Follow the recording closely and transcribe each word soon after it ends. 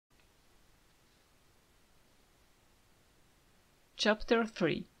Chapter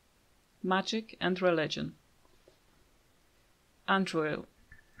 3 Magic and Religion. Andruil,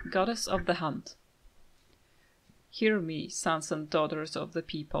 Goddess of the Hunt. Hear me, sons and daughters of the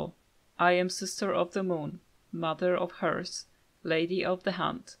people. I am sister of the moon, mother of hers, lady of the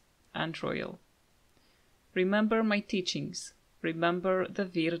hunt, Andruil. Remember my teachings, remember the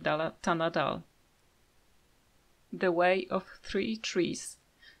Vir Tanadal, the way of 3 trees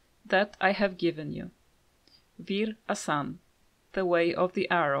that I have given you. Vir Asan, the way of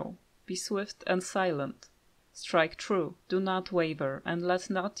the arrow, be swift and silent. Strike true, do not waver, and let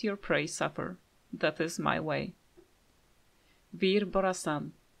not your prey suffer. That is my way. Vir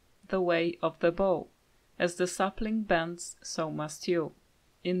Borasan, the way of the bow. As the sapling bends, so must you.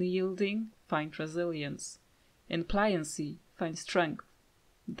 In yielding, find resilience. In pliancy, find strength.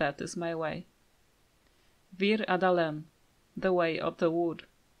 That is my way. Vir Adalen, the way of the wood.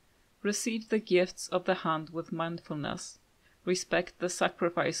 Receive the gifts of the hunt with mindfulness. Respect the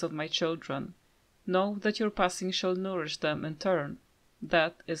sacrifice of my children. Know that your passing shall nourish them in turn.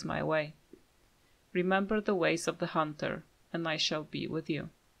 That is my way. Remember the ways of the hunter, and I shall be with you.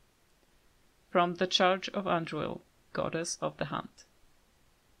 From the charge of Andruil, Goddess of the Hunt.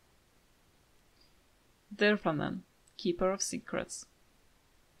 Dirthamen, Keeper of Secrets.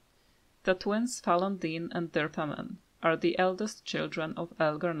 The twins Falondin and Dirthamen are the eldest children of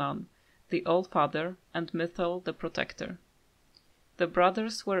Elgarnan, the All-Father, and Mythal the Protector. The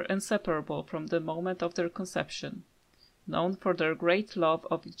brothers were inseparable from the moment of their conception, known for their great love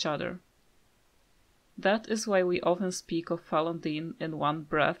of each other. That is why we often speak of Falondin in one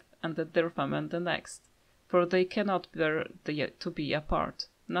breath and the Dirthamen the next, for they cannot bear to be apart,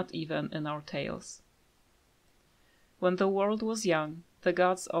 not even in our tales. When the world was young, the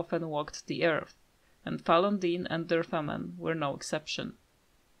gods often walked the earth, and Falondin and Dirthamen were no exception.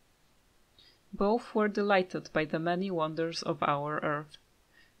 Both were delighted by the many wonders of our earth.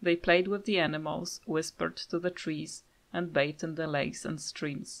 They played with the animals, whispered to the trees, and bathed in the lakes and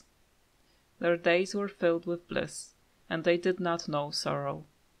streams. Their days were filled with bliss, and they did not know sorrow.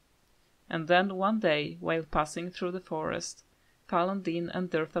 And then one day, while passing through the forest, Falondin and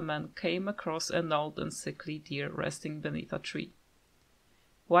Dirthamen came across an old and sickly deer resting beneath a tree.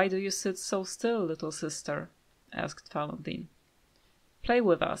 "Why do you sit so still, little sister?" asked Falondin. "Play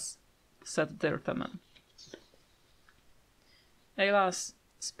with us," said Dirthamen. "Alas,"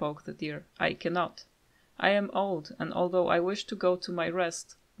 spoke the deer, "I cannot. I am old, and although I wish to go to my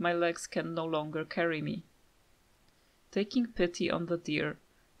rest, my legs can no longer carry me." Taking pity on the deer,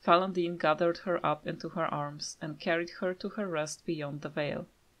 Falondin gathered her up into her arms and carried her to her rest beyond the vale.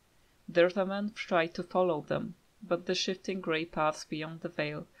 Dirthamen tried to follow them, but the shifting grey paths beyond the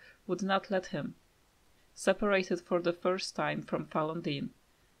vale would not let him. Separated for the first time from Falondin,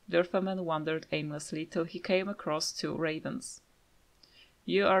 Dirthamen wandered aimlessly till he came across 2 ravens.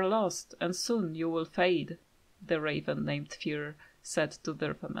 "You are lost, and soon you will fade," the raven named Fear said to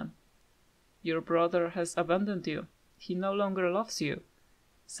Dirthamen. "Your brother has abandoned you. He no longer loves you,"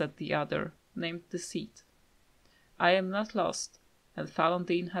 said the other, named Deceit. "I am not lost, and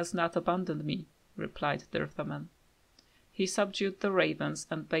Falondin has not abandoned me," replied Dirthamen. He subdued the ravens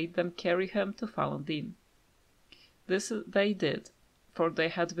and bade them carry him to Falondin. This they did, for they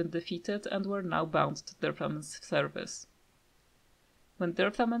had been defeated and were now bound to Dirthamen's service. When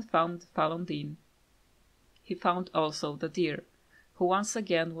Dirthamen found Falondin, he found also the deer, who once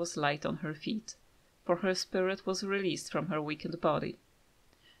again was light on her feet, for her spirit was released from her weakened body.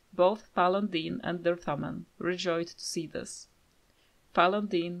 Both Falondin and Dirthamen rejoiced to see this.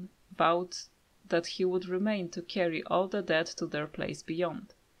 Falondin vowed that he would remain to carry all the dead to their place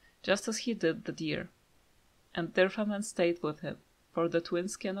beyond, just as he did the deer, and Dirthamen stayed with him, for the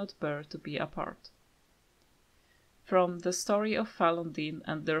twins cannot bear to be apart. From the story of Falondin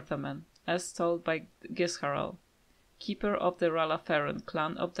and Dirthamen, as told by Gisharal, keeper of the Ralaferan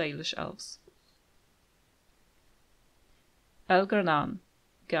clan of Dalish elves. Elgarnan,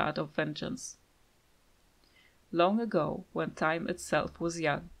 God of Vengeance. Long ago, when time itself was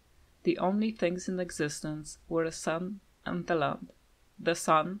young, the only things in existence were the sun and the land. The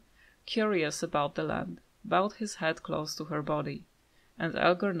sun, curious about the land, bowed his head close to her body, and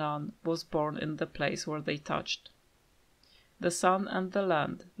Elgarnan was born in the place where they touched. The sun and the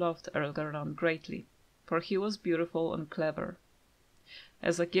land loved Elgarnan greatly, for he was beautiful and clever.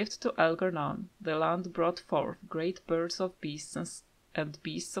 As a gift to Elgarnan, the land brought forth great birds of beasts and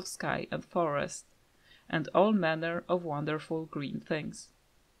beasts of sky and forest, and all manner of wonderful green things.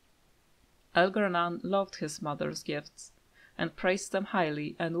 Elgarnan loved his mother's gifts, and praised them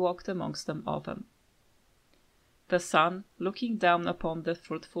highly, and walked amongst them often. The sun, looking down upon the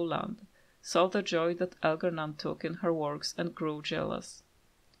fruitful land, saw the joy that Elgar'nan took in her works and grew jealous.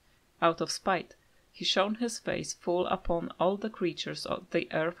 Out of spite, he shone his face full upon all the creatures the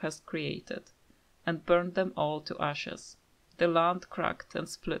earth has created, and burned them all to ashes. The land cracked and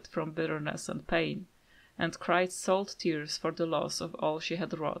split from bitterness and pain, and cried salt tears for the loss of all she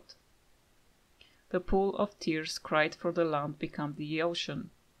had wrought. The pool of tears cried for the land become the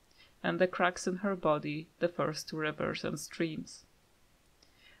ocean, and the cracks in her body the first rivers and streams.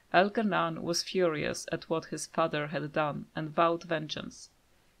 Elgar'nan was furious at what his father had done, and vowed vengeance.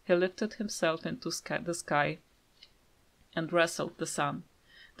 He lifted himself into the sky and wrestled the sun,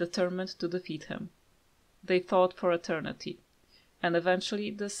 determined to defeat him. They fought for eternity, and eventually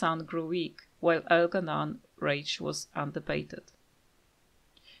the sun grew weak, while Elgar'nan's rage was unabated.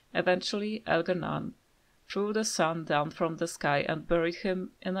 Eventually Elgar'nan threw the sun down from the sky and buried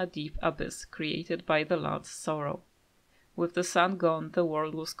him in a deep abyss created by the land's sorrow. With the sun gone, the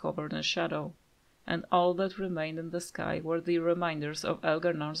world was covered in shadow, and all that remained in the sky were the reminders of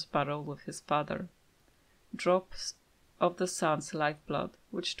Elgar'nan's battle with his father, drops of the sun's lifeblood,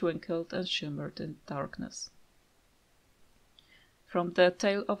 which twinkled and shimmered in darkness. From the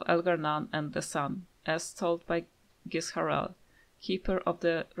tale of Elgar'nan and the sun, as told by Gisharel, keeper of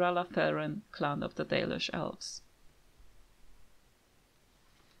the Ralaferan clan of the Dalish elves.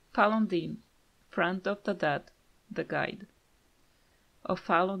 Falondin, friend of the dead, the guide. O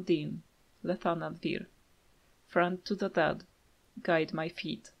Falondin, Lethanadvir, friend to the dead, guide my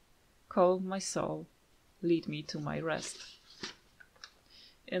feet, calm my soul, lead me to my rest.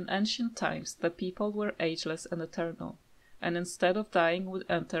 In ancient times the people were ageless and eternal, and instead of dying would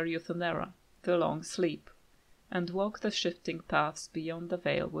enter Euthenera, the long sleep, and walk the shifting paths beyond the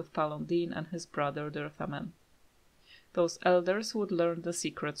veil with Falondin and his brother Dirthamen. Those elders would learn the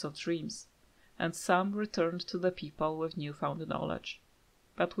secrets of dreams, and some returned to the people with newfound knowledge.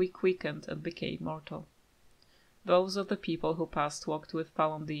 But we quickened and became mortal. Those of the people who passed walked with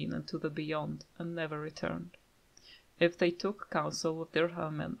Falondin into the beyond and never returned. If they took counsel with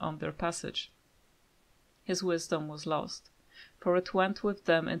Dirthamen on their passage, his wisdom was lost, for it went with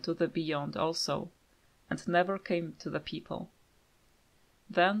them into the beyond also, and never came to the people.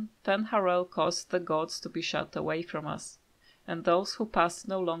 Then Fen'Harel caused the gods to be shut away from us, and those who passed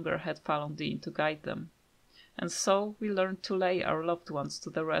no longer had Falondin to guide them. And so we learned to lay our loved ones to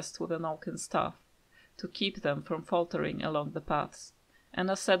the rest with an oaken staff, to keep them from faltering along the paths, and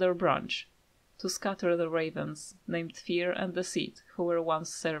a cedar branch, to scatter the ravens, named Fear and Deceit, who were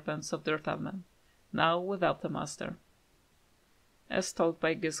once servants of Dirthamen, now without a master. As told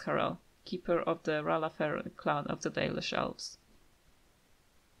by Gisharel, keeper of the Ralaferan clan of the Dalish elves.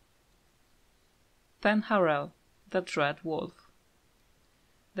 Fen'Harel, the dread wolf.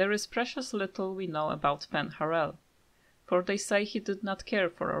 There is precious little we know about Fen'Harel, for they say he did not care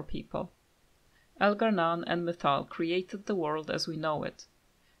for our people. Elgar'nan and Mithal created the world as we know it.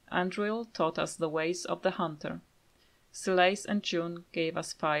 Andriel taught us the ways of the hunter. Sileis and June gave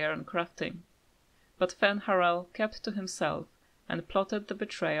us fire and crafting. But Fen'Harel kept to himself and plotted the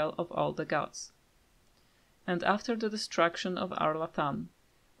betrayal of all the gods. And after the destruction of Arlathan,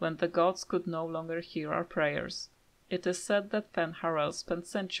 when the gods could no longer hear our prayers, it is said that Fen'Harel spent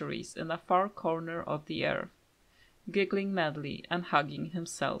centuries in a far corner of the earth, giggling madly and hugging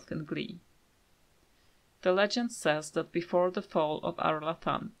himself in glee. The legend says that before the fall of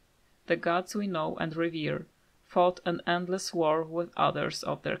Arlathan, the gods we know and revere fought an endless war with others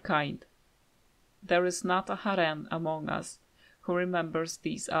of their kind. There is not a Haren among us who remembers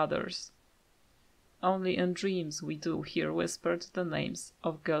these others. Only in dreams we do hear whispered the names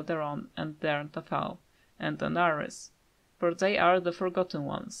of Gelderon and Derntathal and Anaris, for they are the forgotten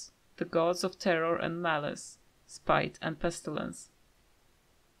ones, the gods of terror and malice, spite and pestilence.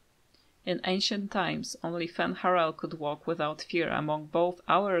 In ancient times only Fen'Harel could walk without fear among both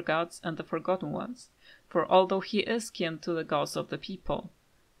our gods and the forgotten ones, for although he is kin to the gods of the people,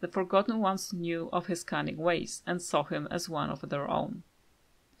 the forgotten ones knew of his cunning ways and saw him as one of their own.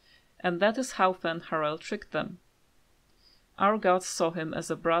 And that is how Fen'Harel tricked them. Our gods saw him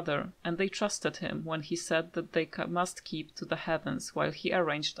as a brother, and they trusted him when he said that they must keep to the heavens while he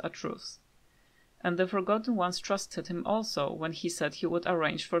arranged a truce. And the forgotten ones trusted him also when he said he would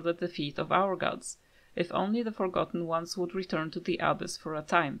arrange for the defeat of our gods, if only the forgotten ones would return to the abyss for a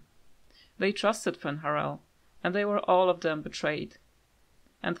time. They trusted Fen'Harel, and they were all of them betrayed.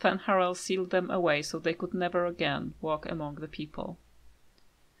 And Fen'Harel sealed them away so they could never again walk among the people.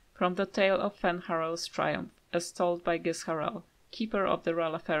 From the tale of Fen'Harel's triumph, as told by Gisharel, keeper of the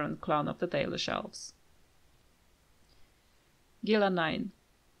Ralaferan clan of the Dalish elves. Gilanain,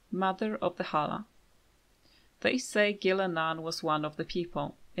 mother of the Hala. They say Gil'enan was one of the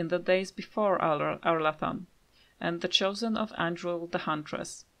people, in the days before Arlathan, and the chosen of Andruil the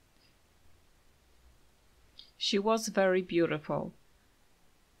huntress. She was very beautiful,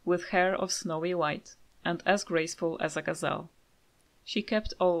 with hair of snowy white, and as graceful as a gazelle. She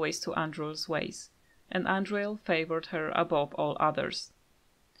kept always to Andruil's ways, and Andruil favored her above all others.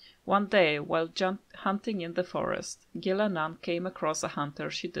 One day, while hunting in the forest, Gillenan came across a hunter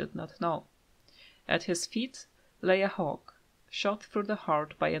she did not know. At his feet lay a hawk, shot through the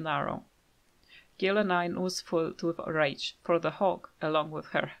heart by an arrow. Gillenan was filled with rage, for the hawk, along with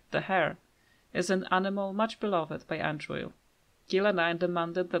the hare, is an animal much beloved by Andruil. Gillenan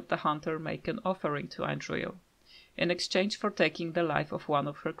demanded that the hunter make an offering to Andruil, in exchange for taking the life of one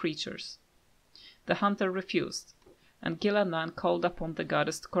of her creatures. The hunter refused, and Gillenan called upon the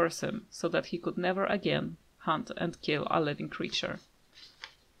goddess to curse him, so that he could never again hunt and kill a living creature.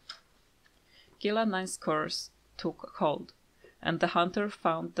 Gillenan's curse took hold, and the hunter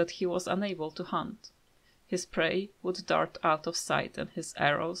found that he was unable to hunt. His prey would dart out of sight, and his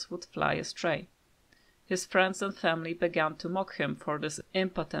arrows would fly astray. His friends and family began to mock him for this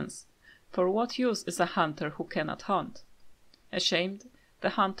impotence, for what use is a hunter who cannot hunt? Ashamed,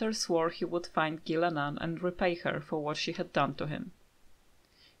 the hunter swore he would find Gillenan and repay her for what she had done to him.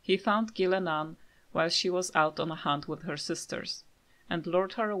 He found Gillenan while she was out on a hunt with her sisters, and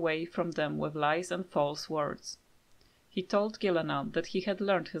lured her away from them with lies and false words. He told Gillenan that he had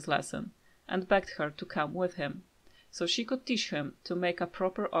learned his lesson, and begged her to come with him, so she could teach him to make a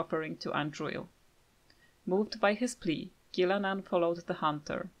proper offering to Andruil. Moved by his plea, Gillenan followed the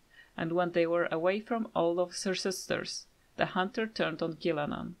hunter, and when they were away from all of her sisters, the hunter turned on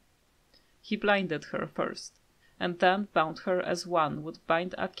Gillenan. He blinded her first, and then bound her as one would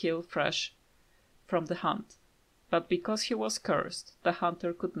bind a kill fresh from the hunt. But because he was cursed, the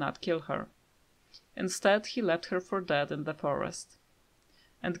hunter could not kill her. Instead, he left her for dead in the forest.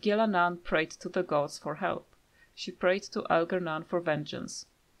 And Gillenan prayed to the gods for help. She prayed to Elgarnan for vengeance,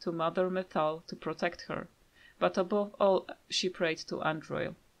 to Mother Mithal to protect her, but above all she prayed to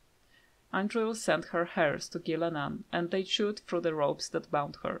Andruil. Andruil sent her hares to Gillenan, and they chewed through the ropes that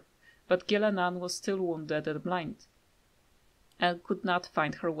bound her, but Gillenan was still wounded and blind, and could not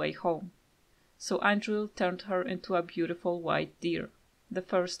find her way home. So Andruil turned her into a beautiful white deer, the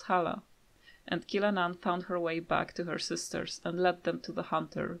first Hala, and Gillenan found her way back to her sisters and led them to the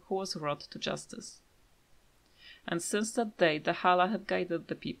hunter, who was brought to justice. And since that day the Hala have guided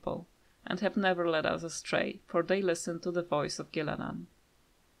the people, and have never led us astray, for they listened to the voice of Gillenan.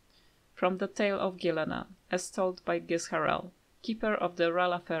 From the tale of Gillenan, as told by Gisharel, keeper of the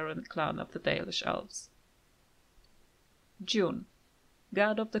Ralaferan clan of the Dalish elves. June,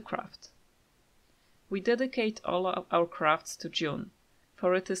 god of the craft. We dedicate all of our crafts to June,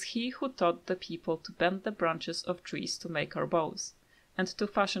 for it is he who taught the people to bend the branches of trees to make our bows, and to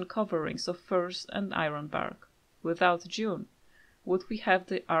fashion coverings of furs and iron bark. Without June, would we have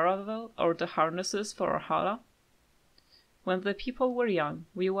the Aravel or the harnesses for our Hala? When the people were young,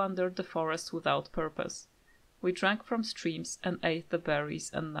 we wandered the forest without purpose. We drank from streams and ate the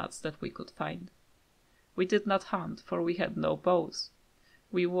berries and nuts that we could find. We did not hunt, for we had no bows.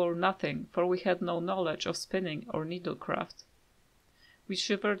 We wore nothing, for we had no knowledge of spinning or needlecraft. We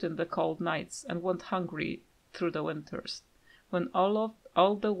shivered in the cold nights and went hungry through the winters, when all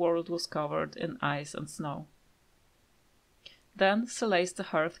the world was covered in ice and snow. Then Selace the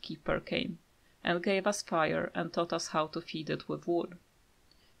hearth keeper came, and gave us fire and taught us how to feed it with wood.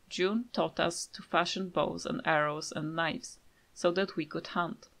 June taught us to fashion bows and arrows and knives, so that we could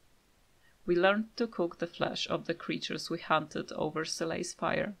hunt. We learned to cook the flesh of the creatures we hunted over Selace's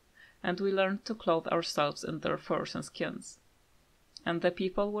fire, and we learned to clothe ourselves in their furs and skins. And the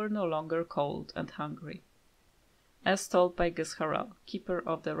people were no longer cold and hungry. As told by Gisharel, keeper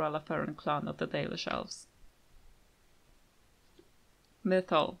of the Ralaferan clan of the Dalish elves.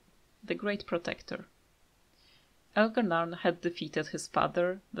 Mithal, the Great Protector. Elgarnan had defeated his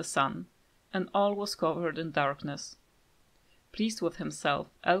father, the sun, and all was covered in darkness. Pleased with himself,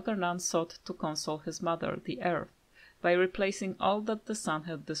 Elgarnan sought to console his mother, the earth, by replacing all that the sun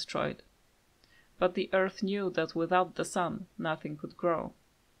had destroyed. But the earth knew that without the sun nothing could grow.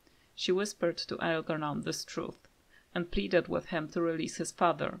 She whispered to Elgarnan this truth, and pleaded with him to release his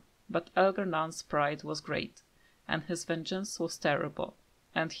father, but Elgarnan's pride was great, and his vengeance was terrible,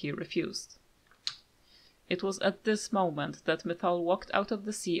 and he refused. It was at this moment that Mithal walked out of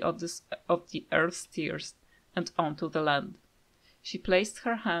the sea of the earth's tears and onto the land. She placed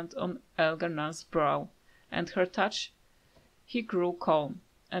her hand on Elgarnan's brow, and her touch he grew calm,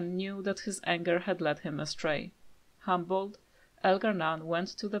 and knew that his anger had led him astray. Humbled, Elgarnan went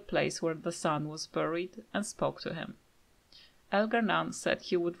to the place where the sun was buried and spoke to him. Elgar'nan said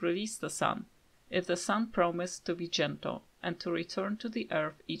he would release the sun if the sun promised to be gentle and to return to the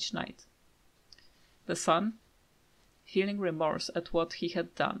earth each night. The sun, feeling remorse at what he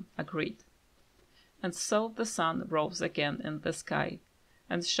had done, agreed. And so the sun rose again in the sky,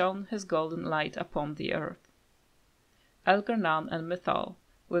 and shone his golden light upon the earth. Elgar'nan and Mithal,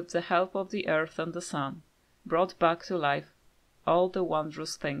 with the help of the earth and the sun, brought back to life all the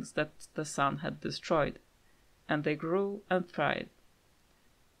wondrous things that the sun had destroyed, and they grew and thrived.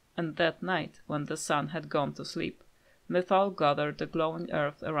 And that night, when the sun had gone to sleep, Mithal gathered the glowing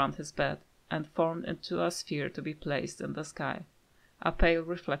earth around his bed, and formed into a sphere to be placed in the sky, a pale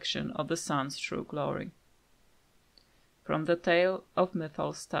reflection of the sun's true glory. From the tale of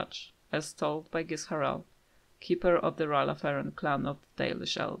Mithal's touch, as told by Gisharel, keeper of the Ralafaran clan of the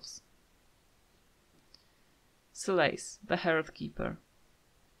Dalish elves. Selais, the Hearth Keeper.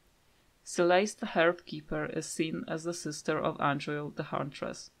 Selais the Hearth Keeper is seen as the sister of Andriel the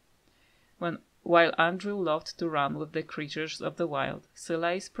Huntress. While Andriel loved to run with the creatures of the wild,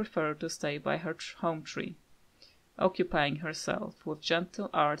 Selais preferred to stay by her home tree, occupying herself with gentle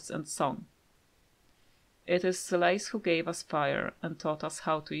arts and song. It is Selais who gave us fire and taught us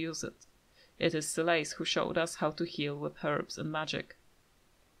how to use it. It is Selais who showed us how to heal with herbs and magic,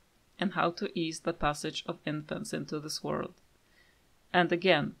 and how to ease the passage of infants into this world. And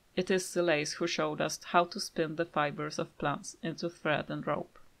again, it is Selais who showed us how to spin the fibers of plants into thread and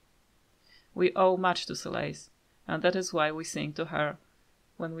rope. We owe much to Selais, and that is why we sing to her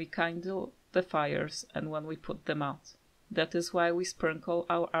when we kindle the fires and when we put them out. That is why we sprinkle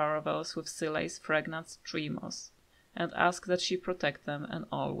our aravels with Selais fragrant tree moss, and ask that she protect them and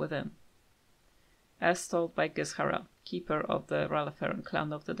all within. As told by Gisharel, keeper of the Ralafaran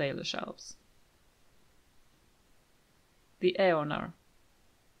clan of the Dalish elves. The Eonar.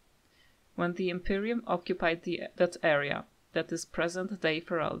 When the Imperium occupied that area that is present-day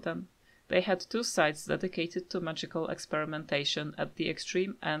Ferelden, they had two sites dedicated to magical experimentation at the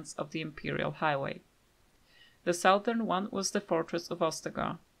extreme ends of the Imperial Highway. The southern one was the fortress of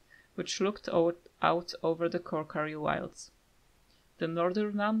Ostagar, which looked out over the Korkari wilds. The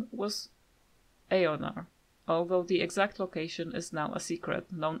northern one was Eonar, although the exact location is now a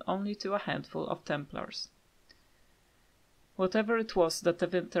secret known only to a handful of Templars. Whatever it was that the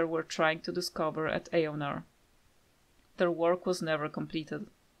Tevinter were trying to discover at Eonar, their work was never completed.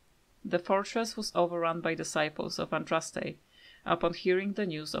 The fortress was overrun by disciples of Andraste upon hearing the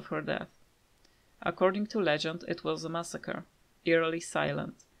news of her death. According to legend, it was a massacre, eerily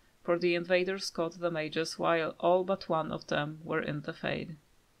silent, for the invaders caught the mages while all but one of them were in the Fade.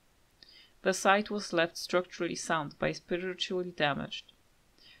 The site was left structurally sound but spiritually damaged.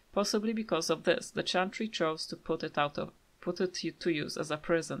 Possibly because of this, the Chantry chose to put it to use as a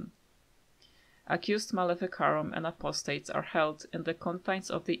prison. Accused Maleficarum and apostates are held in the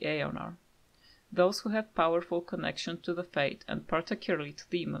confines of the Eonar. Those who have powerful connection to the Fate, and particularly to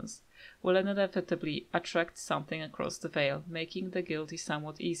demons, will inevitably attract something across the veil, making the guilty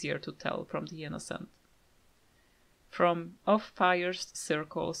somewhat easier to tell from the innocent. From Of Fires,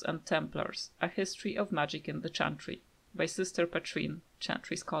 Circles, and Templars, A History of Magic in the Chantry, by Sister Patrine,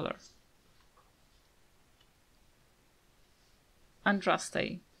 Chantry Scholar.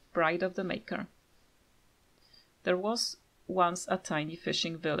 Andraste, Bride of the Maker. There was once a tiny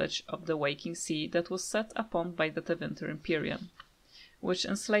fishing village of the waking sea that was set upon by the Tevinter Imperium, which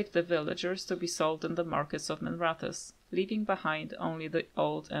enslaved the villagers to be sold in the markets of Menrathis, leaving behind only the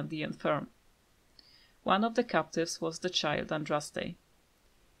old and the infirm. One of the captives was the child Andraste.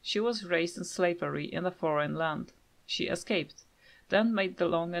 She was raised in slavery in a foreign land. She escaped, then made the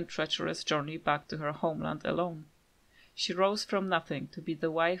long and treacherous journey back to her homeland alone. She rose from nothing to be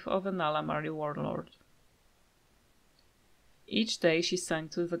the wife of an Alamari warlord. Each day she sang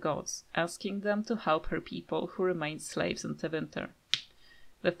to the gods, asking them to help her people who remained slaves in Tevinter.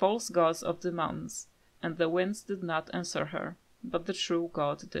 The false gods of the mountains and the winds did not answer her, but the true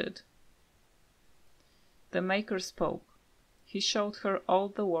God did. The Maker spoke. He showed her all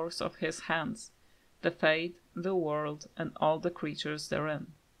the works of his hands, the Fade, the world, and all the creatures therein.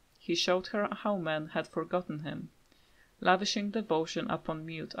 He showed her how men had forgotten him, lavishing devotion upon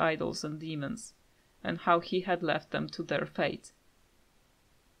mute idols and demons, and how he had left them to their fate.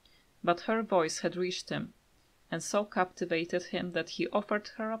 But her voice had reached him, and so captivated him that he offered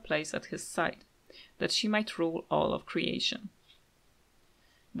her a place at his side, that she might rule all of creation.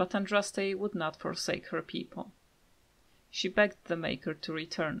 But Andraste would not forsake her people. She begged the Maker to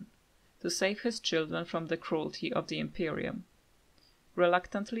return, to save his children from the cruelty of the Imperium.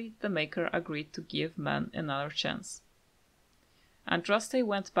 Reluctantly, the Maker agreed to give man another chance. Andraste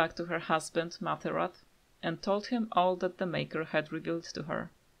went back to her husband Matherath, and told him all that the Maker had revealed to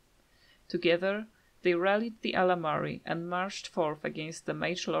her. Together they rallied the Alamari and marched forth against the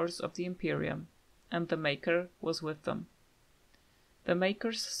mage lords of the Imperium, and the Maker was with them. The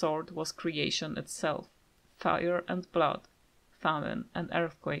Maker's sword was creation itself, fire and blood, famine and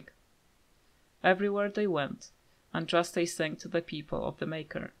earthquake. Everywhere they went, Andraste sang to the people of the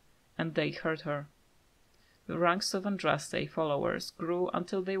Maker, and they heard her. The ranks of Andraste followers grew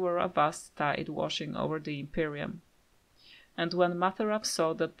until they were a vast tide washing over the Imperium. And when Matherab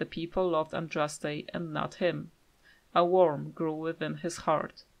saw that the people loved Andraste and not him, a worm grew within his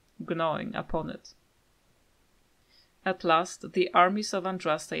heart, gnawing upon it. At last the armies of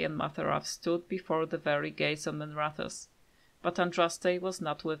Andraste and Matherab stood before the very gates of Minrathous, but Andraste was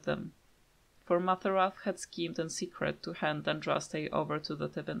not with them, for Matherab had schemed in secret to hand Andraste over to the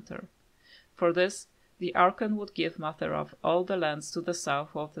Tevinter. For this, the Archon would give Matherab all the lands to the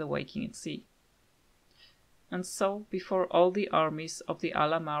south of the Waking Sea. And so, before all the armies of the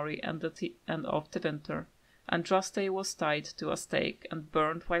Alamari and of Tevinter, Andraste was tied to a stake and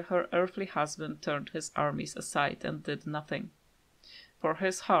burned while her earthly husband turned his armies aside and did nothing, for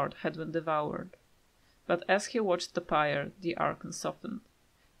his heart had been devoured. But as he watched the pyre, the Archon softened.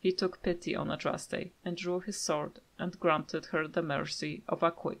 He took pity on Andraste and drew his sword and granted her the mercy of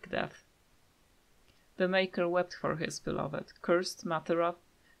a quick death. The Maker wept for his beloved, cursed Matherab,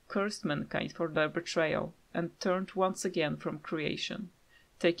 cursed mankind for their betrayal, and turned once again from creation,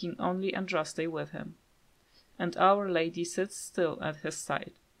 taking only Andraste with him. And Our Lady sits still at his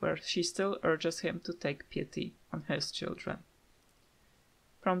side, where she still urges him to take pity on his children.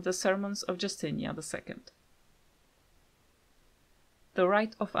 From the Sermons of Justinian II. The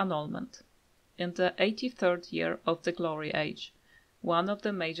Rite of Annulment. In the 83rd year of the Glory Age, one of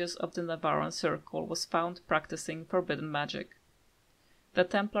the mages of the Navarran circle was found practicing forbidden magic. The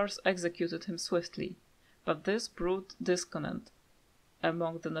Templars executed him swiftly, but this brewed discontent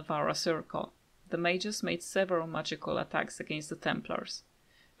among the Navarra circle. The mages made several magical attacks against the Templars,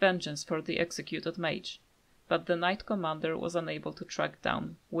 vengeance for the executed mage, but the Knight Commander was unable to track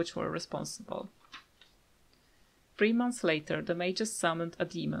down which were responsible. 3 months later the mages summoned a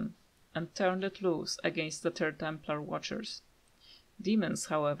demon and turned it loose against the Third Templar watchers. Demons,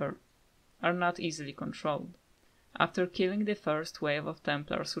 however, are not easily controlled. After killing the first wave of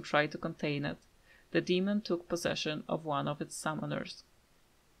Templars who tried to contain it, the demon took possession of one of its summoners.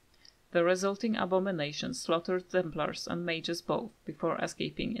 The resulting abomination slaughtered Templars and mages both before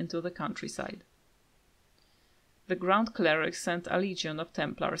escaping into the countryside. The Grand Cleric sent a legion of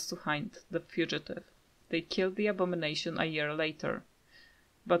Templars to hunt the fugitive. They killed the abomination a year later,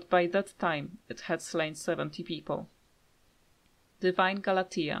 but by that time it had slain 70 people. Divine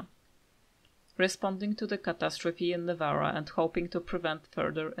Galatea, responding to the catastrophe in Navarra and hoping to prevent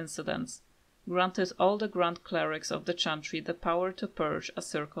further incidents, granted all the Grand Clerics of the Chantry the power to purge a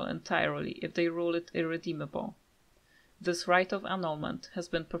circle entirely if they rule it irredeemable. This rite of annulment has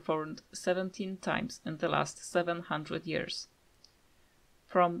been performed 17 times in the last 700 years.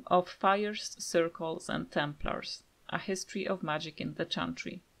 From Of Fires, Circles and Templars, A History of Magic in the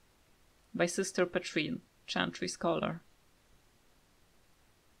Chantry, by Sister Petrine, Chantry scholar.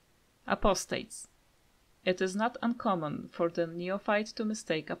 Apostates. It is not uncommon for the neophyte to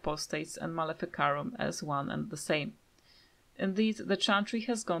mistake apostates and maleficarum as one and the same. Indeed, the Chantry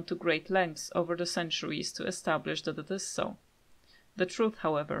has gone to great lengths over the centuries to establish that it is so. The truth,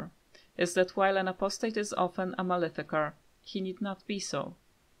 however, is that while an apostate is often a maleficar, he need not be so.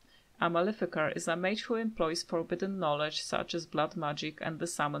 A maleficar is a mage who employs forbidden knowledge such as blood magic and the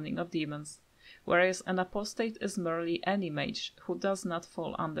summoning of demons, whereas an apostate is merely any mage who does not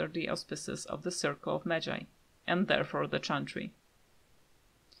fall under the auspices of the Circle of Magi, and therefore the Chantry.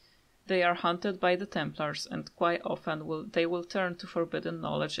 They are hunted by the Templars, and quite often they will turn to forbidden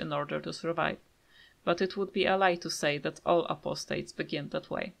knowledge in order to survive, but it would be a lie to say that all apostates begin that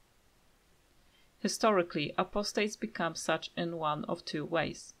way. Historically, apostates become such in one of two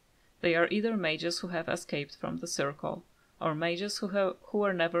ways. They are either mages who have escaped from the Circle, or mages who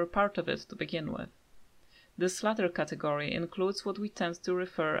were never part of it to begin with. This latter category includes what we tend to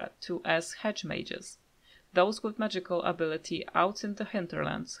refer to as hedge mages, those with magical ability out in the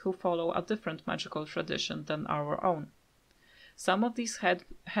hinterlands who follow a different magical tradition than our own. Some of these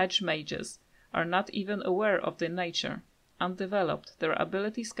hedge mages are not even aware of their nature. Undeveloped, their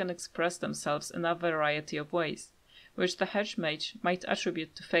abilities can express themselves in a variety of ways, which the hedge mage might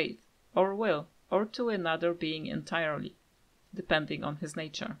attribute to faith, or will, or to another being entirely, depending on his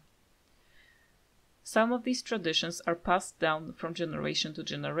nature. Some of these traditions are passed down from generation to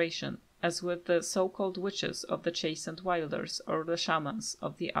generation, as with the so-called witches of the Chastened Wilders or the shamans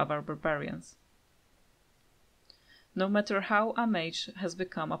of the Avar barbarians. No matter how a mage has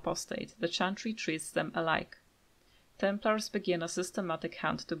become apostate, the chantry treats them alike. Templars begin a systematic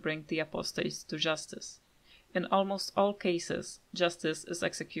hunt to bring the apostates to justice. In almost all cases, justice is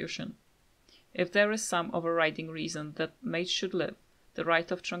execution. If there is some overriding reason that mages should live, the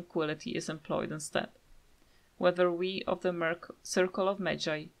rite of tranquility is employed instead. Whether we of the Circle of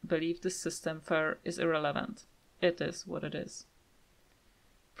Magi believe this system fair is irrelevant. It is what it is.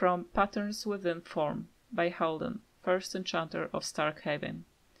 From Patterns Within Form by Halden, first enchanter of Starkhaven.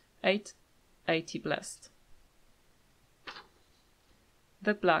 880 blessed.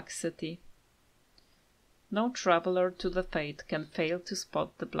 The Black City. No traveler to the Fade can fail to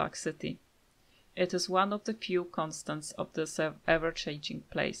spot the Black City. It is one of the few constants of this ever-changing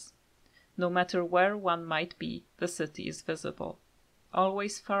place. No matter where one might be, the city is visible.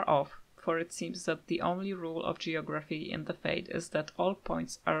 Always far off, for it seems that the only rule of geography in the Fade is that all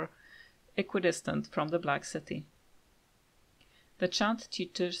points are equidistant from the Black City. The chant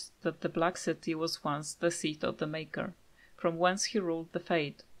teaches that the Black City was once the seat of the Maker, from whence he ruled the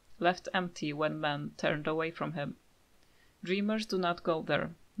Fade, left empty when men turned away from him. Dreamers do not go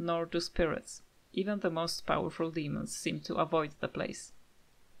there, nor do spirits. Even the most powerful demons seem to avoid the place.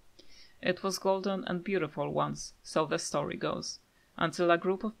 It was golden and beautiful once, so the story goes, until a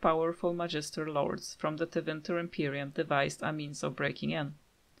group of powerful Magister lords from the Tevinter Imperium devised a means of breaking in.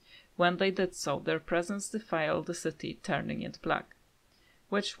 When they did so, their presence defiled the city, turning it black,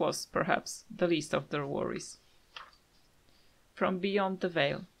 which was, perhaps, the least of their worries. From Beyond the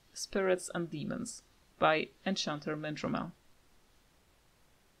Veil, Spirits and Demons, by Enchanter Mindromel.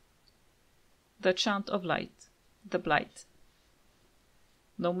 The Chant of Light, the Blight.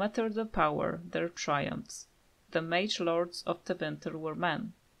 No matter the power, their triumphs, the mage lords of Tevinter were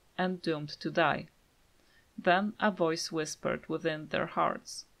men, and doomed to die. Then a voice whispered within their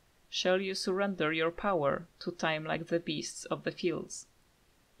hearts, "Shall you surrender your power to time like the beasts of the fields?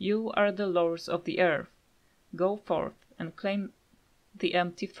 You are the lords of the earth. Go forth and claim the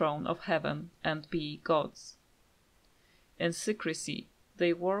empty throne of heaven and be gods." In secrecy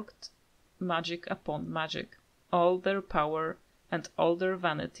they worked magic upon magic. All their power and all their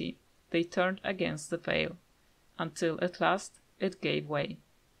vanity they turned against the veil, until at last it gave way.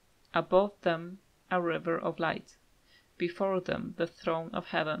 Above them a river of light, before them the throne of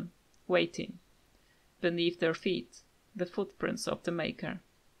heaven, waiting. Beneath their feet the footprints of the Maker,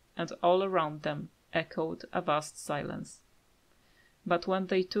 and all around them echoed a vast silence. But when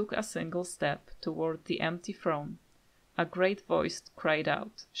they took a single step toward the empty throne, a great voice cried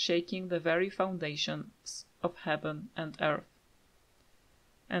out, shaking the very foundations of heaven and earth.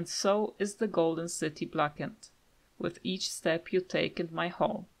 And so is the golden city blackened, with each step you take in my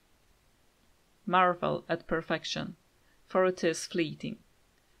hall. Marvel at perfection, for it is fleeting.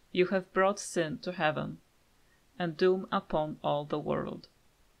 You have brought sin to heaven, and doom upon all the world.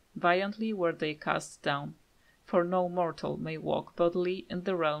 Violently were they cast down, for no mortal may walk bodily in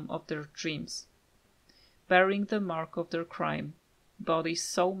the realm of their dreams, bearing the mark of their crime, bodies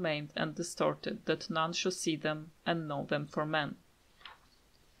so maimed and distorted that none should see them and know them for men.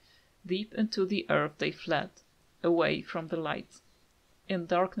 Deep into the earth they fled, away from the light. In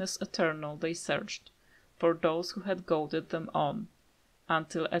darkness eternal they searched for those who had goaded them on,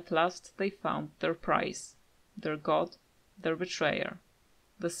 until at last they found their prize, their god, their betrayer,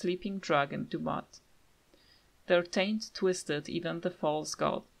 the sleeping dragon Dumat. Their taint twisted even the false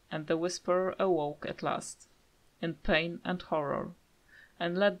god, and the whisperer awoke at last, in pain and horror,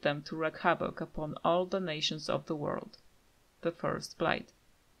 and led them to wreak havoc upon all the nations of the world. The first blight.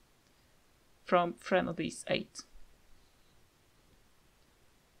 From Threnodies 8.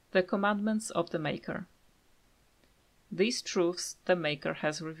 The Commandments of the Maker. These truths the Maker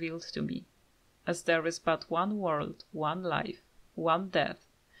has revealed to me. As there is but one world, one life, one death,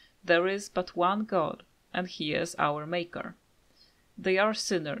 there is but one God, and he is our Maker. They are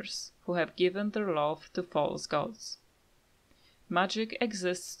sinners who have given their love to false gods. Magic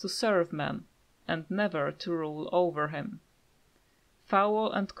exists to serve man, and never to rule over him.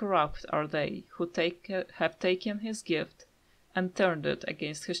 Foul and corrupt are they who have taken his gift and turned it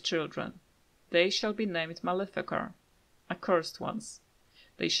against his children. They shall be named Maleficar, accursed ones.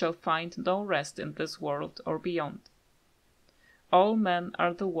 They shall find no rest in this world or beyond. All men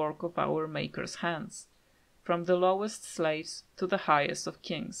are the work of our Maker's hands, from the lowest slaves to the highest of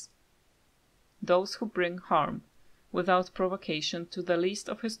kings. Those who bring harm without provocation to the least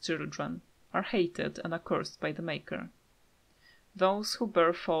of his children are hated and accursed by the Maker. Those who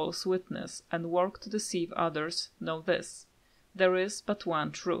bear false witness and work to deceive others know this: there is but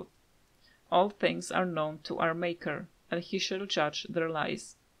one truth. All things are known to our Maker, and he shall judge their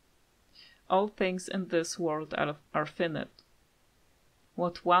lies. All things in this world are finite.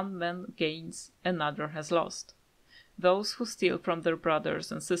 What one man gains, another has lost. Those who steal from their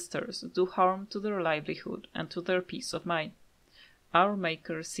brothers and sisters do harm to their livelihood and to their peace of mind. Our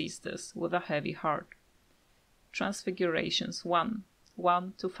Maker sees this with a heavy heart. Transfigurations 1,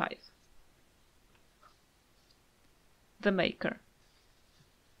 1-5. The Maker.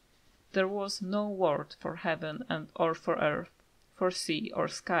 There was no word for heaven or for earth, for sea or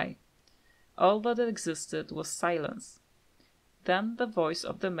sky. All that existed was silence. Then the voice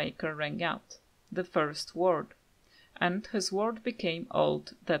of the Maker rang out, the first word, and his word became all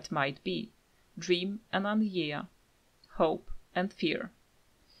that might be, dream and idea, hope and fear.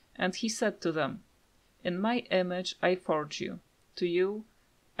 And he said to them, In my image I forge you, to you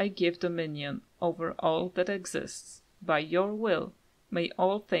I give dominion over all that exists. By your will may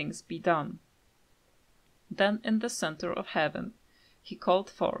all things be done. Then in the center of heaven he called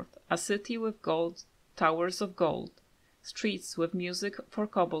forth a city with gold, towers of gold, streets with music for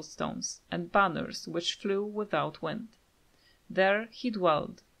cobblestones, and banners which flew without wind. There he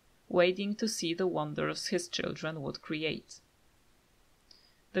dwelled, waiting to see the wonders his children would create.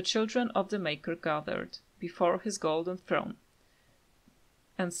 The children of the Maker gathered before his golden throne,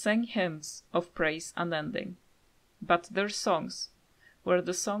 and sang hymns of praise unending. But their songs were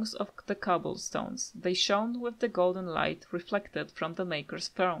the songs of the cobblestones. They shone with the golden light reflected from the Maker's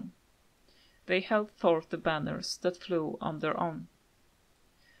throne. They held forth the banners that flew on their own.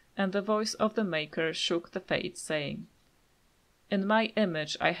 And the voice of the Maker shook the fates, saying, In my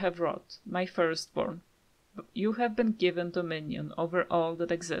image I have wrought, my firstborn. You have been given dominion over all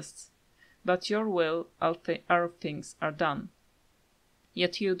that exists. But your will all things are done.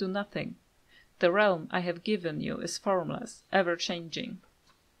 Yet you do nothing. The realm I have given you is formless, ever-changing.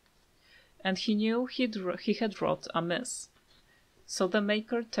 And he knew he had wrought amiss. So the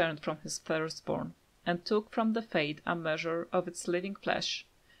Maker turned from his firstborn, and took from the Fate a measure of its living flesh,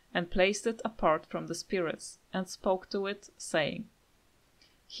 and placed it apart from the spirits, and spoke to it, saying,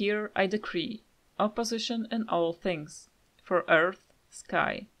 Here I decree opposition in all things, for earth,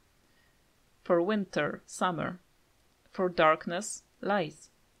 sky, for winter, summer, for darkness, light.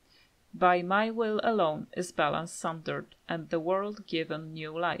 By my will alone is balance sundered, and the world given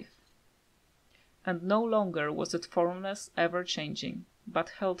new life. And no longer was it formless, ever-changing, but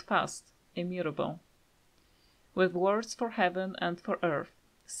held fast, immutable. With words for heaven and for earth,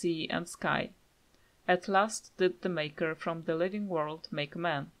 sea and sky, at last did the Maker from the living world make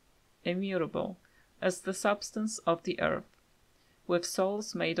man, immutable, as the substance of the earth, with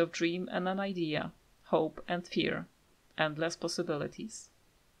souls made of dream and an idea, hope and fear, endless possibilities.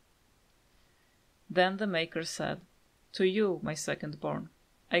 Then the Maker said, To you, my second-born,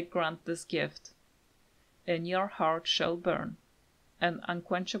 I grant this gift. In your heart shall burn an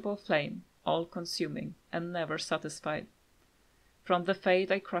unquenchable flame, all-consuming and never satisfied. From the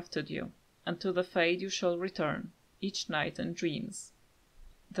Fate I crafted you, and to the Fate you shall return, each night in dreams,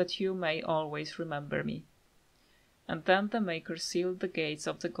 that you may always remember me. And then the Maker sealed the gates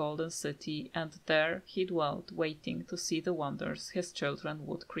of the golden city, and there he dwelt, waiting to see the wonders his children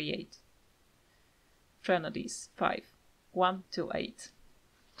would create. Thedas 5, 1-8.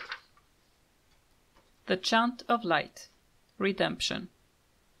 The Chant of Light. Redemption.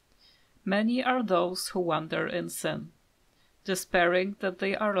 Many are those who wander in sin, despairing that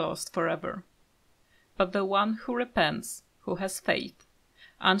they are lost forever. But the one who repents, who has faith,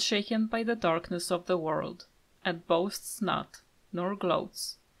 unshaken by the darkness of the world, and boasts not, nor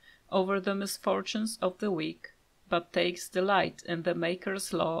gloats, over the misfortunes of the weak, but takes delight in the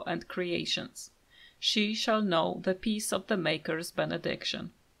Maker's law and creations, she shall know the peace of the Maker's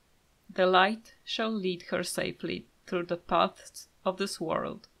benediction. The light shall lead her safely through the paths of this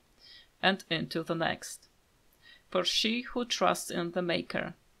world, and into the next. For she who trusts in the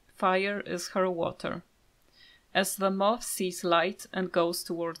Maker, fire is her water. As the moth sees light and goes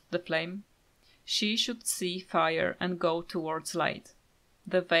towards the flame, she should see fire and go towards light.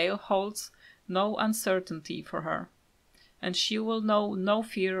 The veil holds no uncertainty for her, and she will know no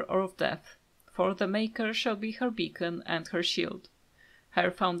fear of death, for the Maker shall be her beacon and her shield,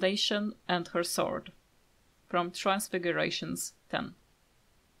 her foundation and her sword. From Transfigurations 10.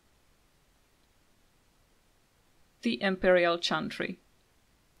 The Imperial Chantry.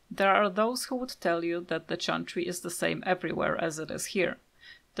 There are those who would tell you that the chantry is the same everywhere as it is here,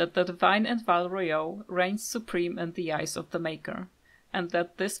 that the divine in Val Royeaux reigns supreme in the eyes of the Maker, and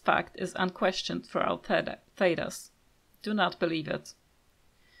that this fact is unquestioned throughout Thedas. Do not believe it.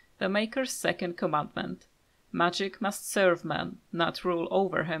 The Maker's second commandment, magic must serve man, not rule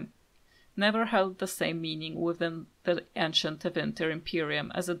over him, never held the same meaning within the ancient Tevinter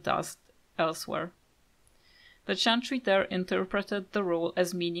Imperium as it does elsewhere. The Chantry there interpreted the rule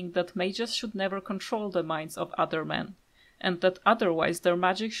as meaning that mages should never control the minds of other men, and that otherwise their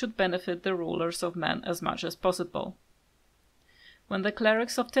magic should benefit the rulers of men as much as possible. When the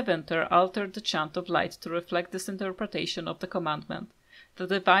clerics of Tevinter altered the chant of light to reflect this interpretation of the commandment, the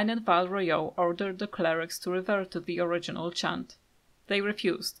divine in Val Royeaux ordered the clerics to revert to the original chant. They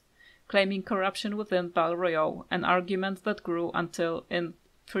refused, claiming corruption within Val Royeaux, an argument that grew until, in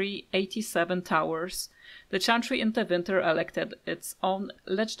 387 Towers, the Chantry in Tevinter elected its own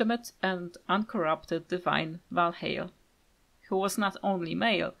legitimate and uncorrupted divine Valhael, who was not only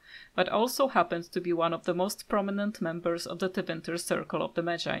male, but also happened to be one of the most prominent members of the Tevinter Circle of the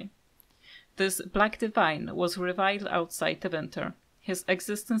Magi. This black divine was reviled outside Tevinter, his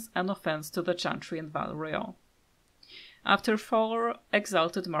existence an offense to the Chantry in Val Royeaux. After 4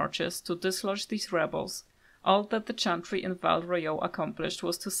 exalted marches to dislodge these rebels, all that the Chantry in Val Royeaux accomplished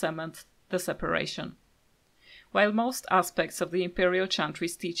was to cement the separation. While most aspects of the Imperial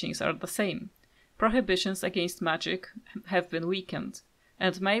Chantry's teachings are the same, prohibitions against magic have been weakened,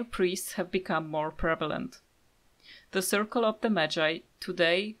 and male priests have become more prevalent. The Circle of the Magi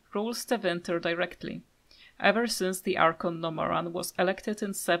today rules Tevinter directly, ever since the Archon Nomoran was elected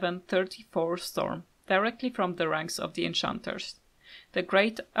in 734 Storm, directly from the ranks of the enchanters, the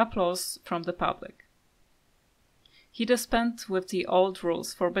great applause from the public. He dispensed with the old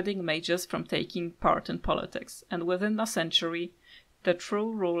rules forbidding mages from taking part in politics, and within a century the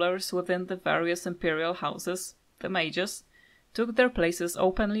true rulers within the various imperial houses, the mages, took their places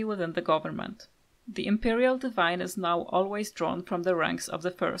openly within the government. The imperial divine is now always drawn from the ranks of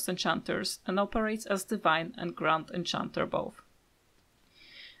the first enchanters and operates as divine and grand enchanter both.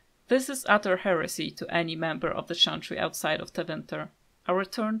 This is utter heresy to any member of the Chantry outside of Tevinter, a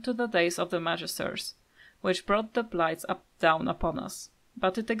return to the days of the Magisters, which brought the blights down upon us.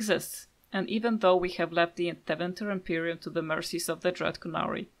 But it exists, and even though we have left the Tevinter Imperium to the mercies of the Dread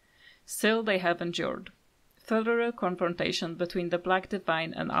Kunari, still they have endured. Further confrontation between the Black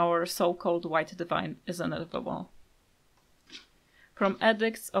Divine and our so-called White Divine is inevitable. From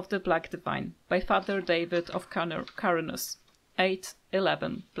Edicts of the Black Divine, by Father David of Carinus,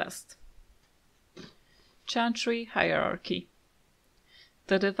 811 blessed. Chantry Hierarchy.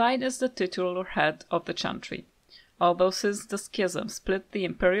 The Divine is the titular head of the Chantry, although since the schism split the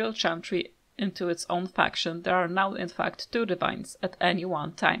Imperial Chantry into its own faction, there are now in fact 2 divines at any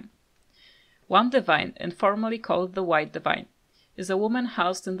one time. One divine, informally called the White Divine, is a woman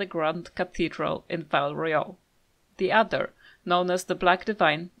housed in the Grand Cathedral in Val Royeaux. The other, known as the Black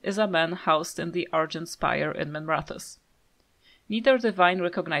Divine, is a man housed in the Argent Spire in Minrathous. Neither divine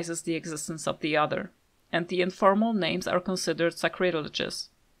recognizes the existence of the other, and the informal names are considered sacrilegious.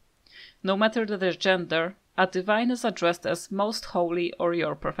 No matter their gender, a divine is addressed as Most Holy or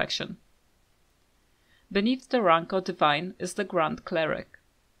Your Perfection. Beneath the rank of divine is the Grand Cleric.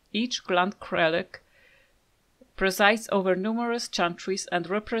 Each Grand Cleric presides over numerous chantries and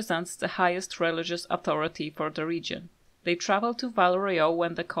represents the highest religious authority for the region. They travel to Val Royeaux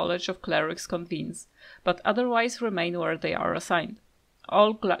when the College of Clerics convenes, but otherwise remain where they are assigned.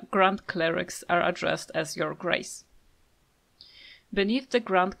 All Grand Clerics are addressed as Your Grace. Beneath the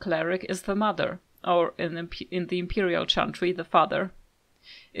Grand Cleric is the Mother, or in the Imperial Chantry, the Father.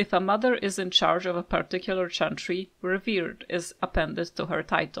 If a mother is in charge of a particular chantry, revered is appended to her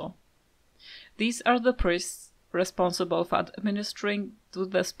title. These are the priests responsible for administering to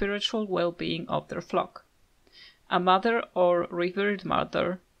the spiritual well-being of their flock. A mother or revered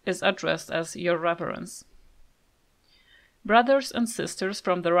mother is addressed as Your Reverence. Brothers and sisters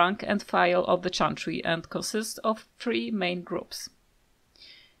from the rank and file of the chantry and consist of 3 main groups: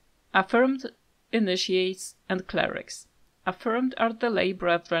 affirmed, initiates, and clerics. Affirmed are the lay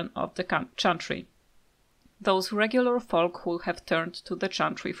brethren of the chantry, those regular folk who have turned to the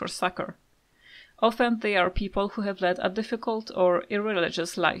chantry for succor. Often they are people who have led a difficult or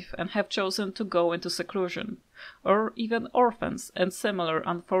irreligious life and have chosen to go into seclusion, or even orphans and similar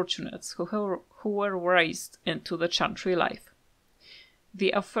unfortunates who were raised into the chantry life. The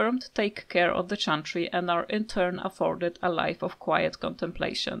affirmed take care of the chantry and are in turn afforded a life of quiet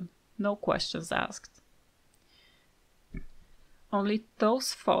contemplation, no questions asked. Only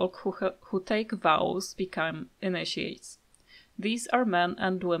those folk who take vows become initiates. These are men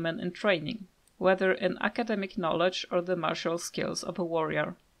and women in training, whether in academic knowledge or the martial skills of a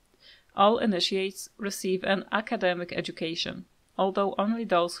warrior. All initiates receive an academic education, although only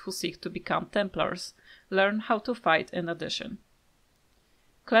those who seek to become Templars learn how to fight in addition.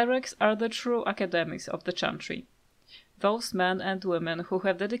 Clerics are the true academics of the chantry, those men and women who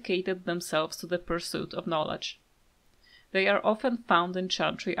have dedicated themselves to the pursuit of knowledge. They are often found in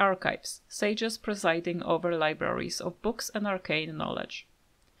chantry archives, sages presiding over libraries of books and arcane knowledge.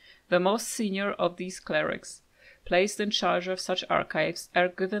 The most senior of these clerics, placed in charge of such archives, are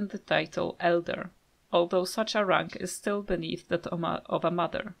given the title Elder, although such a rank is still beneath that of a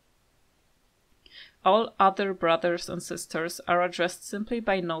mother. All other brothers and sisters are addressed simply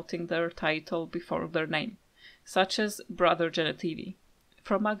by noting their title before their name, such as Brother Genitivi,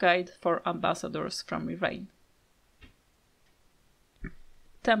 from a guide for ambassadors from Ireine.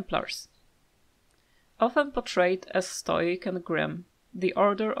 Templars. Often portrayed as stoic and grim, the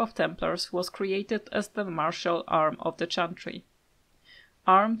Order of Templars was created as the martial arm of the chantry.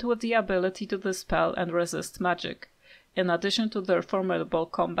 Armed with the ability to dispel and resist magic, in addition to their formidable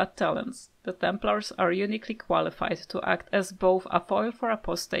combat talents, the Templars are uniquely qualified to act as both a foil for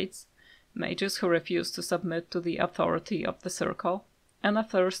apostates, mages who refuse to submit to the authority of the Circle, and a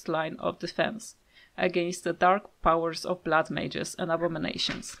first line of defense against the dark powers of blood mages and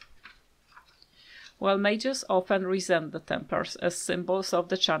abominations. While mages often resent the Templars as symbols of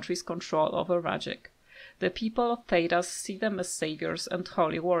the chantry's control over magic, the people of Thedas see them as saviors and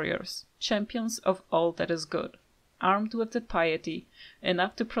holy warriors, champions of all that is good, armed with the piety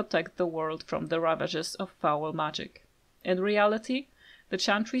enough to protect the world from the ravages of foul magic. In reality, the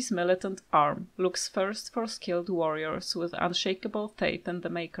chantry's militant arm looks first for skilled warriors with unshakable faith in the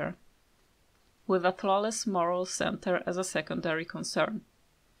Maker, with a flawless moral center as a secondary concern.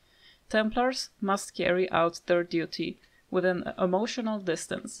 Templars must carry out their duty with an emotional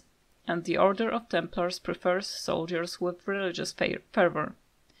distance, and the Order of Templars prefers soldiers with religious fervor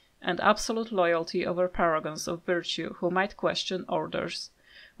and absolute loyalty over paragons of virtue who might question orders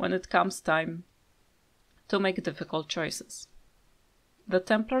when it comes time to make difficult choices. The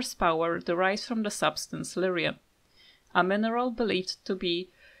Templars' power derives from the substance lyrium, a mineral believed to be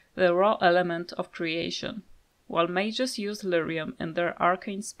the raw element of creation. While mages use lyrium in their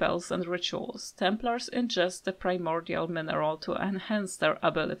arcane spells and rituals, Templars ingest the primordial mineral to enhance their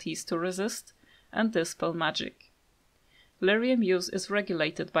abilities to resist and dispel magic. Lyrium use is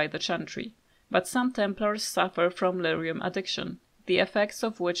regulated by the chantry, but some Templars suffer from lyrium addiction, the effects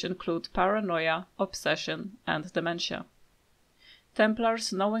of which include paranoia, obsession, and dementia.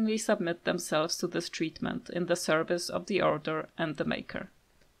 Templars knowingly submit themselves to this treatment in the service of the Order and the Maker.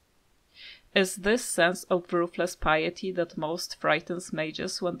 Is this sense of ruthless piety that most frightens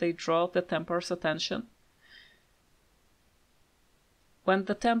mages when they draw the Templars' attention? When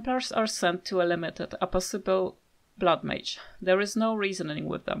the Templars are sent to eliminate a possible blood mage, there is no reasoning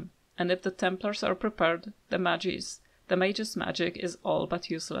with them, and if the Templars are prepared, the mage's magic is all but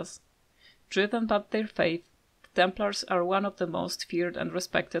useless. Driven by their faith, the Templars are one of the most feared and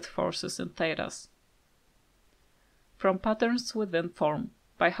respected forces in Thedas. From Patterns Within Form,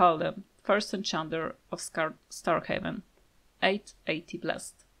 by Halden, First Enchanter of Starhaven, 880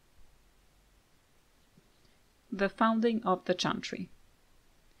 Blessed. The founding of the chantry.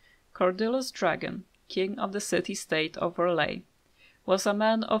 Cordillus Dragon, king of the city-state of Orlais, was a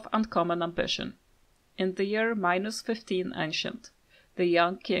man of uncommon ambition. In the year -15 Ancient, the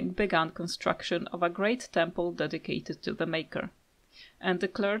young king began construction of a great temple dedicated to the Maker, and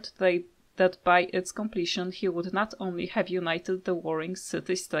declared that by its completion he would not only have united the warring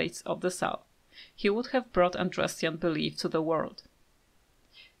city-states of the south, he would have brought Andrastian belief to the world.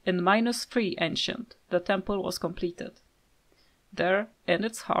 In -3 Ancient, the temple was completed. There, in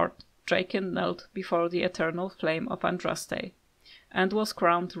its heart, Draken knelt before the eternal flame of Andraste, and was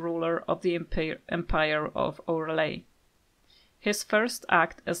crowned ruler of the Empire of Orlais. His first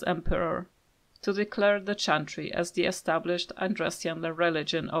act as emperor, to declare the chantry as the established Andrastian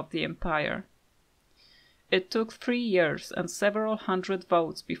religion of the empire. It took 3 years and several hundred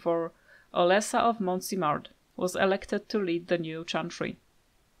votes before Olesa of Montsimard was elected to lead the new chantry.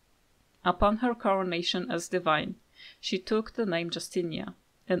 Upon her coronation as divine, she took the name Justinia,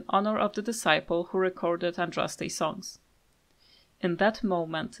 in honor of the disciple who recorded Andraste songs. In that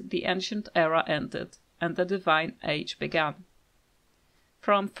moment the ancient era ended, and the divine age began.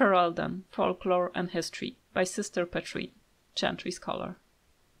 From Ferelden, Folklore and History, by Sister Petrine, chantry scholar.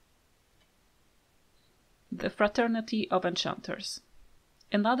 The Fraternity of Enchanters.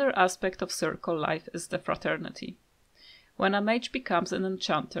 Another aspect of circle life is the fraternity. When a mage becomes an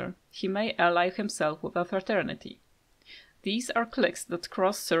enchanter, he may ally himself with a fraternity. These are cliques that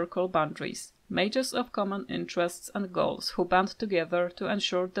cross circle boundaries, mages of common interests and goals who band together to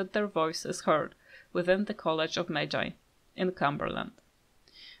ensure that their voice is heard within the College of Magi, in Cumberland.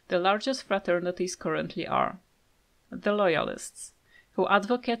 The largest fraternities currently are the Loyalists, who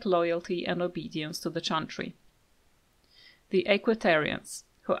advocate loyalty and obedience to the chantry; the Equitarians,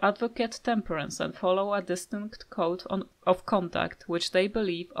 who advocate temperance and follow a distinct code of conduct which they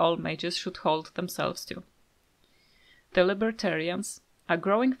believe all mages should hold themselves to. The Libertarians, a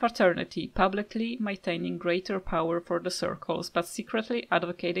growing fraternity publicly maintaining greater power for the circles but secretly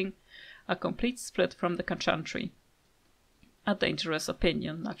advocating a complete split from the Chantry. A dangerous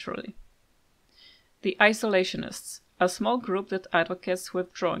opinion, naturally. The Isolationists, a small group that advocates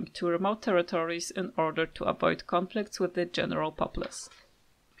withdrawing to remote territories in order to avoid conflicts with the general populace.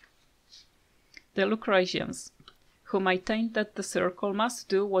 The Lucretians, who maintain that the circle must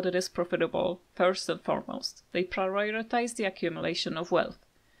do what it is profitable first and foremost. They prioritize the accumulation of wealth,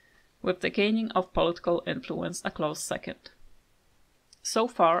 with the gaining of political influence a close second. So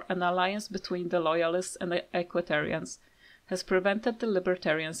far, an alliance between the Loyalists and the Equitarians has prevented the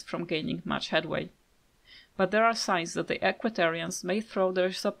Libertarians from gaining much headway. But there are signs that the Equitarians may throw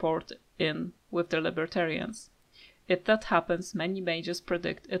their support in with the Libertarians. If that happens, many mages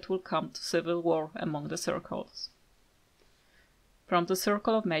predict it will come to civil war among the circles. From the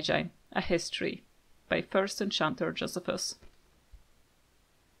Circle of Magi, A History, by First Enchanter Josephus.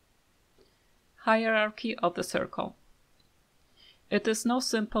 Hierarchy of the Circle. It is no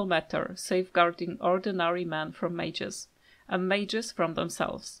simple matter safeguarding ordinary men from mages, and mages from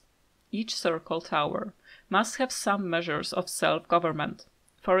themselves. Each circle tower must have some measures of self-government,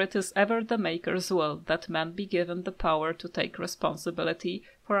 for it is ever the Maker's will that men be given the power to take responsibility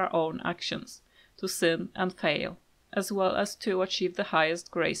for our own actions, to sin and fail, as well as to achieve the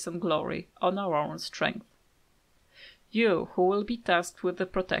highest grace and glory on our own strength. You, who will be tasked with the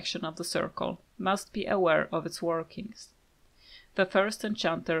protection of the circle, must be aware of its workings. The first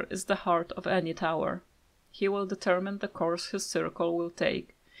enchanter is the heart of any tower. He will determine the course his circle will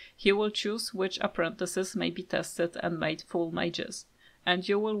take. He will choose which apprentices may be tested and made full mages, and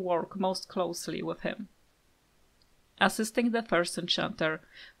you will work most closely with him. Assisting the first enchanter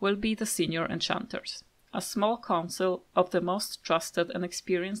will be the senior enchanters, a small council of the most trusted and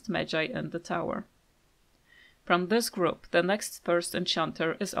experienced magi in the tower. From this group, the next first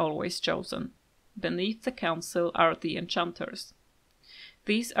enchanter is always chosen. Beneath the council are the enchanters.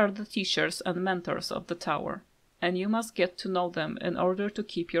 These are the teachers and mentors of the tower, and you must get to know them in order to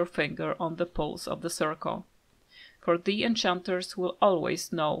keep your finger on the pulse of the circle. For the enchanters will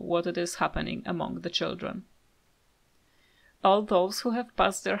always know what it is happening among the children. All those who have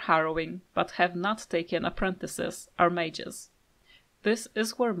passed their harrowing, but have not taken apprentices, are mages. This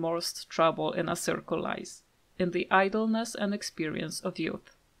is where most trouble in a circle lies, in the idleness and experience of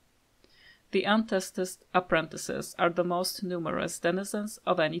youth. The untested apprentices are the most numerous denizens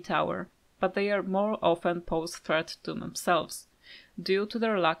of any tower, but they are more often pose threat to themselves, due to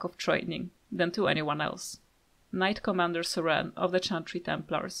their lack of training, than to anyone else. Knight Commander Seren of the Chantry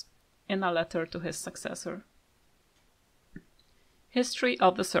Templars, in a letter to his successor. History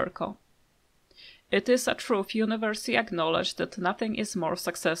of the Circle. It is a truth universally acknowledged that nothing is more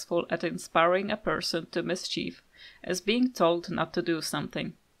successful at inspiring a person to mischief as being told not to do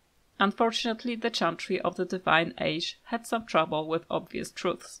something. Unfortunately, the Chantry of the Divine Age had some trouble with obvious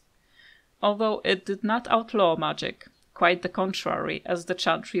truths. Although it did not outlaw magic, quite the contrary, as the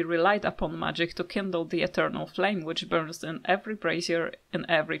Chantry relied upon magic to kindle the eternal flame which burns in every brazier in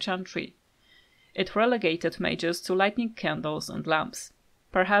every Chantry. It relegated mages to lighting candles and lamps,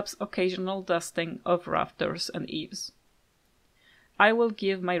 perhaps occasional dusting of rafters and eaves. I will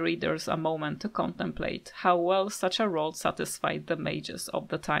give my readers a moment to contemplate how well such a role satisfied the mages of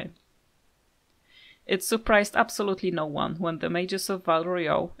the time. It surprised absolutely no one when the mages of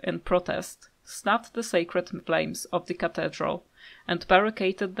Valrio, in protest, snuffed the sacred flames of the cathedral and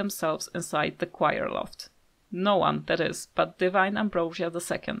barricaded themselves inside the choir loft. No one, that is, but Divine Ambrosia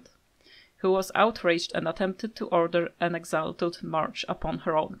II, who was outraged and attempted to order an exalted march upon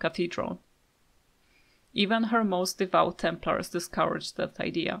her own cathedral. Even her most devout Templars discouraged that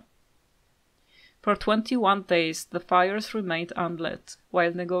idea. For 21 days the fires remained unlit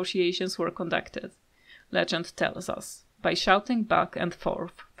while negotiations were conducted, legend tells us, by shouting back and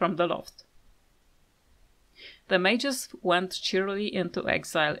forth from the loft. The mages went cheerily into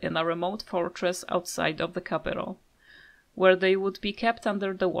exile in a remote fortress outside of the capital, where they would be kept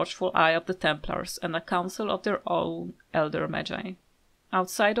under the watchful eye of the Templars and a council of their own elder magi.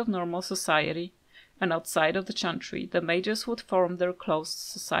 Outside of normal society, and outside of the Chantry, the mages would form their closed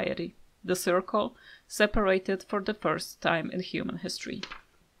society, the Circle, separated for the first time in human history.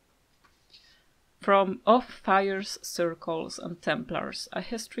 From Of Fires, Circles, and Templars, A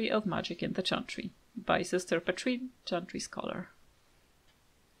History of Magic in the Chantry, by Sister Petrine, Chantry Scholar.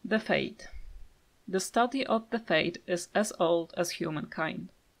 The Fate. The study of the Fate is as old as humankind.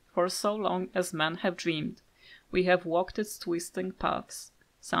 For so long as men have dreamed, we have walked its twisting paths,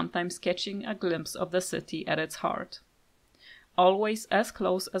 sometimes catching a glimpse of the city at its heart. Always as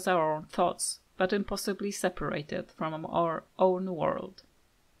close as our own thoughts, but impossibly separated from our own world.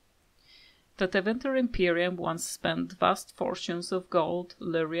 The Tevinter Imperium once spent vast fortunes of gold,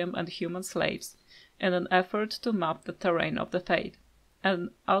 lyrium, and human slaves in an effort to map the terrain of the Fade,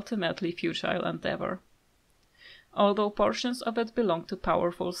 an ultimately futile endeavor. Although portions of it belong to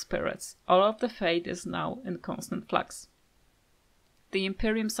powerful spirits, all of the Fade is now in constant flux. The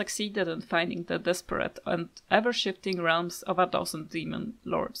Imperium succeeded in finding the disparate and ever-shifting realms of a dozen demon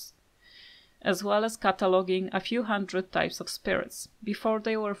lords, as well as cataloging a few hundred types of spirits before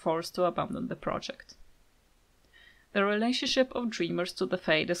they were forced to abandon the project. The relationship of dreamers to the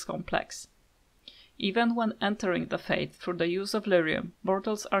Fade is complex. Even when entering the Fade through the use of lyrium,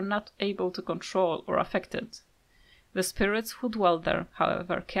 mortals are not able to control or affect it. The spirits who dwell there,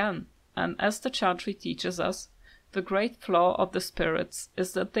 however, can, and as the Chantry teaches us, the great flaw of the spirits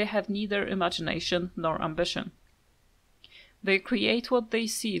is that they have neither imagination nor ambition. They create what they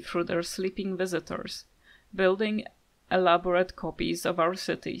see through their sleeping visitors, building elaborate copies of our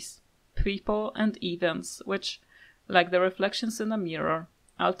cities, people, and events which, like the reflections in a mirror,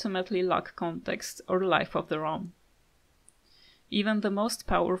 ultimately lack context or life of their own. Even the most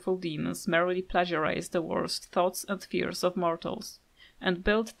powerful demons merely plagiarize the worst thoughts and fears of mortals, and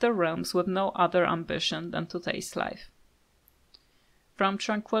build their realms with no other ambition than to taste life. From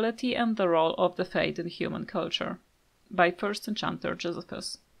Tranquility and the Role of the Fade in Human Culture, by First Enchanter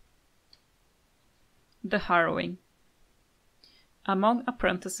Josephus. The Harrowing. Among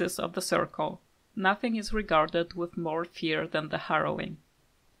apprentices of the Circle, nothing is regarded with more fear than the harrowing.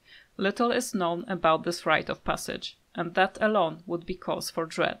 Little is known about this rite of passage, and that alone would be cause for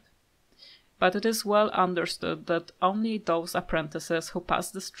dread. But it is well understood that only those apprentices who pass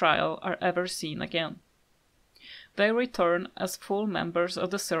this trial are ever seen again. They return as full members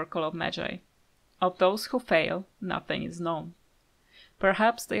of the Circle of Magi. Of those who fail, nothing is known.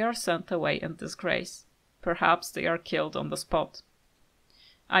 Perhaps they are sent away in disgrace. Perhaps they are killed on the spot.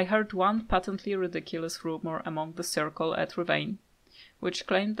 I heard one patently ridiculous rumor among the Circle at Rouvain, which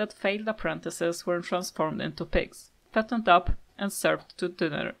claimed that failed apprentices were transformed into pigs, fattened up, and served to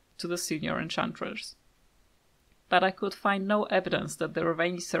dinner to the senior enchanters. But I could find no evidence that the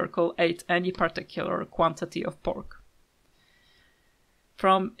Rouvain Circle ate any particular quantity of pork.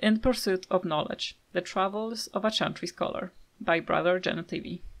 From In Pursuit of Knowledge, The Travels of a Chantry Scholar, by Brother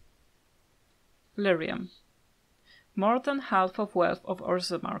Genetivi. Lyrium. More than half of wealth of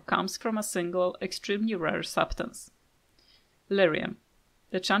Orzammar comes from a single, extremely rare substance. Lyrium.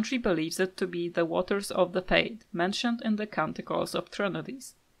 The Chantry believes it to be the waters of the Fade, mentioned in the Canticles of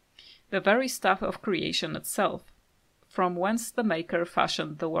Trinities, the very stuff of creation itself, from whence the Maker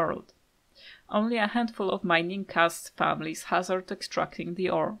fashioned the world. Only a handful of mining caste families hazard extracting the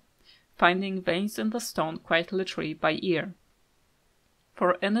ore, finding veins in the stone quite literally by ear.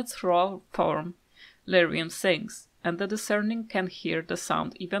 For in its raw form, lyrium sings, and the discerning can hear the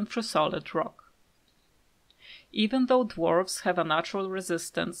sound even through solid rock. Even though dwarves have a natural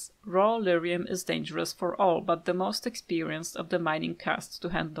resistance, raw lyrium is dangerous for all but the most experienced of the mining castes to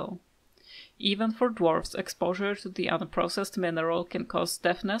handle. Even for dwarves, exposure to the unprocessed mineral can cause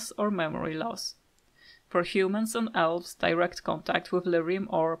deafness or memory loss. For humans and elves, direct contact with lyrium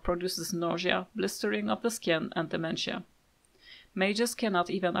ore produces nausea, blistering of the skin, and dementia. Mages cannot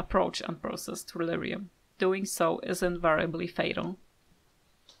even approach unprocessed lyrium. Doing so is invariably fatal.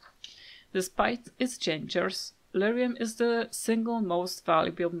 Despite its dangers, lyrium is the single most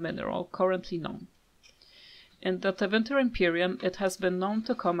valuable mineral currently known. In the Tevinter Imperium, it has been known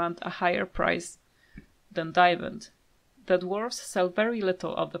to command a higher price than diamond. The dwarves sell very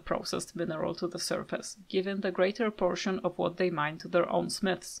little of the processed mineral to the surface, giving the greater portion of what they mine to their own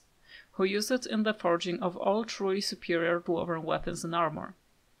smiths, who use it in the forging of all truly superior dwarven weapons and armor.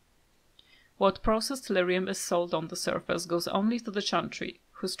 What processed lyrium is sold on the surface goes only to the Chantry,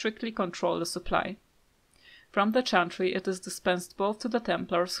 who strictly control the supply. From the Chantry it is dispensed both to the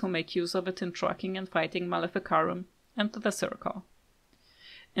Templars, who make use of it in tracking and fighting Maleficarum, and to the Circle.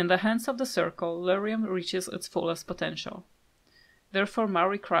 In the hands of the Circle, lyrium reaches its fullest potential. Therefore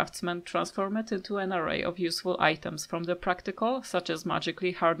Maori craftsmen transform it into an array of useful items, from the practical, such as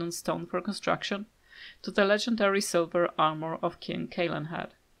magically hardened stone for construction, to the legendary silver armor of King Caelenhad.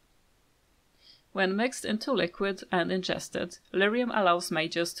 When mixed into liquid and ingested, lyrium allows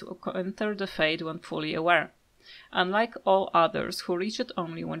mages to enter the Fade when fully aware, unlike all others who reach it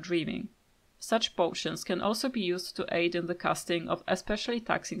only when dreaming. Such potions can also be used to aid in the casting of especially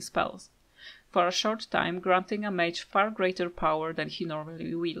taxing spells, for a short time granting a mage far greater power than he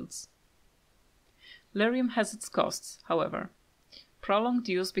normally wields. Lyrium has its costs, however. Prolonged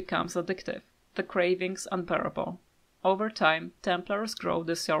use becomes addictive, the cravings unbearable. Over time, Templars grow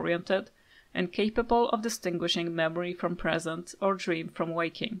disoriented, incapable of distinguishing memory from present or dream from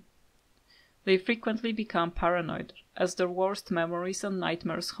waking. They frequently become paranoid, as their worst memories and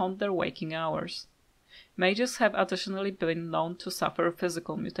nightmares haunt their waking hours. Mages have additionally been known to suffer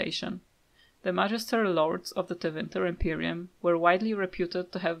physical mutation. The Magister Lords of the Tevinter Imperium were widely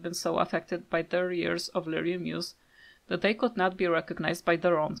reputed to have been so affected by their years of lyrium use that they could not be recognized by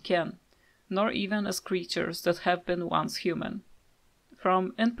their own kin, nor even as creatures that have been once human.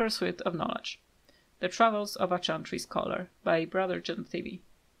 From In Pursuit of Knowledge. The Travels of a Chantry Scholar by Brother John Thibby.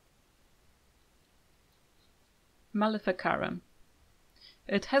 Maleficarum.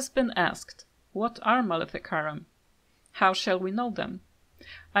 It has been asked, what are Maleficarum? How shall we know them?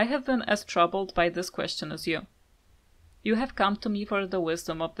 I have been as troubled by this question as you. You have come to me for the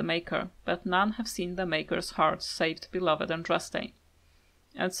wisdom of the Maker, but none have seen the Maker's heart save Beloved Andraste.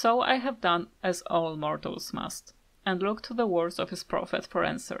 And so I have done as all mortals must, and looked to the words of his prophet for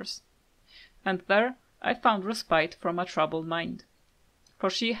answers. And there I found respite from a troubled mind. For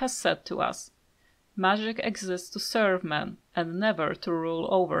she has said to us, magic exists to serve man, and never to rule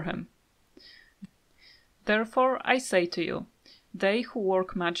over him. Therefore I say to you, they who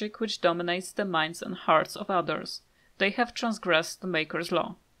work magic which dominates the minds and hearts of others, they have transgressed the Maker's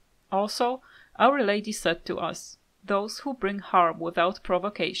law. Also, Our Lady said to us, those who bring harm without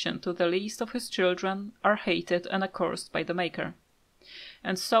provocation to the least of his children are hated and accursed by the Maker.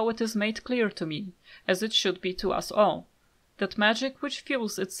 And so it is made clear to me, as it should be to us all, that magic which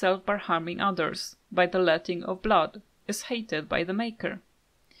fuels itself by harming others, by the letting of blood, is hated by the Maker.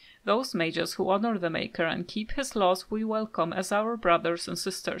 Those mages who honor the Maker and keep his laws we welcome as our brothers and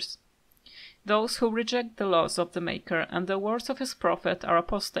sisters. Those who reject the laws of the Maker and the words of his prophet are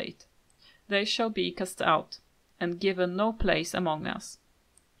apostate. They shall be cast out, and given no place among us.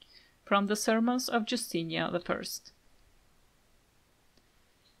 From the Sermons of Justinia I.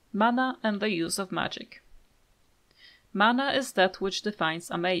 Mana and the use of magic. Mana is that which defines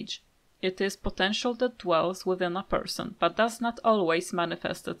a mage. It is potential that dwells within a person, but does not always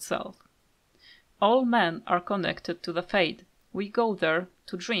manifest itself. All men are connected to the Fade. We go there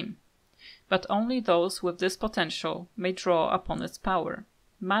to dream. But only those with this potential may draw upon its power.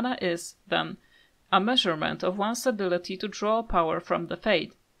 Mana is, then, a measurement of one's ability to draw power from the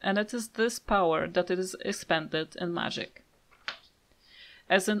Fade, and it is this power that is expended in magic.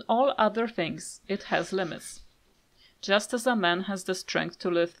 As in all other things, it has limits. Just as a man has the strength to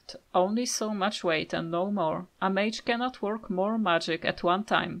lift only so much weight and no more, a mage cannot work more magic at one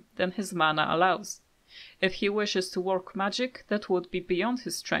time than his mana allows. If he wishes to work magic that would be beyond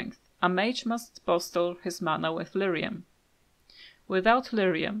his strength, a mage must bolster his mana with lyrium. Without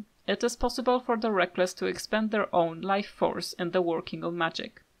lyrium, it is possible for the reckless to expend their own life force in the working of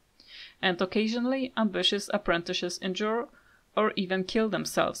magic. And occasionally ambitious apprentices injure or even kill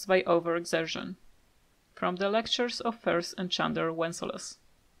themselves by overexertion. From the Lectures of First Enchanter Wenceslas.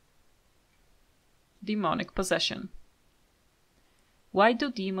 Demonic Possession. Why do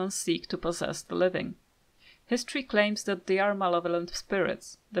demons seek to possess the living? History claims that they are malevolent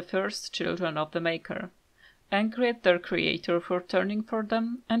spirits, the first children of the Maker, angry at their Creator for turning for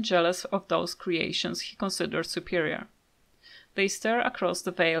them and jealous of those creations he considers superior. They stare across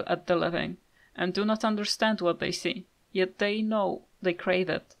the veil at the living, and do not understand what they see, yet they know they crave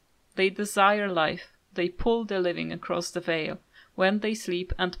it. They desire life. They pull the living across the veil when they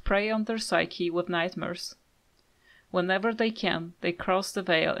sleep and prey on their psyche with nightmares. Whenever they can, they cross the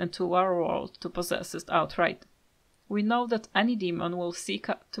veil into our world to possess it outright. We know that any demon will seek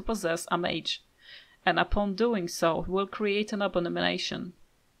to possess a mage, and upon doing so will create an abomination.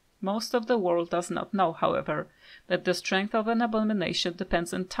 Most of the world does not know, however, that the strength of an abomination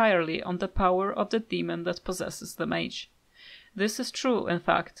depends entirely on the power of the demon that possesses the mage. This is true, in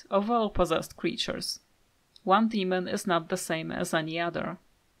fact, of all possessed creatures. One demon is not the same as any other.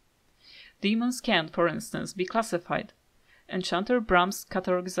 Demons can, for instance, be classified. Enchanter Bram's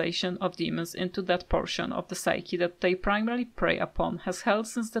categorization of demons into that portion of the psyche that they primarily prey upon has held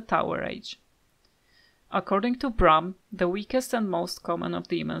since the Tower Age. According to Bram, the weakest and most common of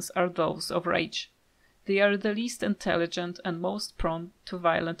demons are those of rage. They are the least intelligent and most prone to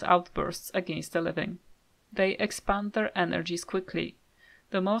violent outbursts against the living. They expand their energies quickly,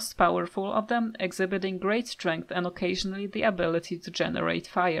 the most powerful of them exhibiting great strength and occasionally the ability to generate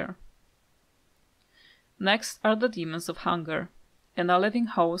fire. Next are the demons of hunger. In a living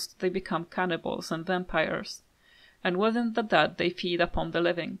host they become cannibals and vampires, and within the dead they feed upon the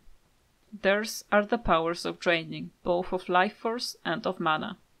living. Theirs are the powers of draining, both of life force and of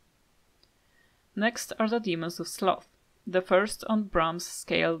mana. Next are the demons of sloth. the first on Brahm's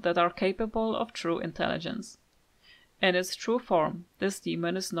scale that are capable of true intelligence. In its true form, this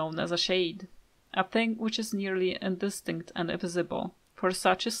demon is known as a shade, a thing which is nearly indistinct and invisible, for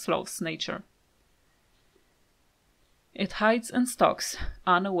such is Sloth's nature. It hides and stalks,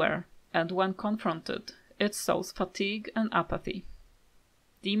 unaware, and when confronted, it sows fatigue and apathy.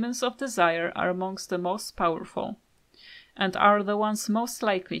 Demons of desire are amongst the most powerful, and are the ones most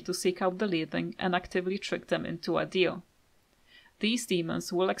likely to seek out the living and actively trick them into a deal. These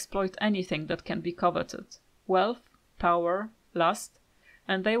demons will exploit anything that can be coveted: wealth, power, lust,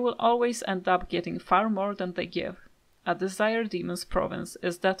 and they will always end up getting far more than they give. A desire demon's province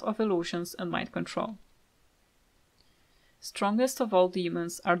is that of illusions and mind control. Strongest of all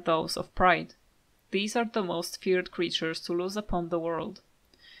demons are those of pride. These are the most feared creatures to lose upon the world.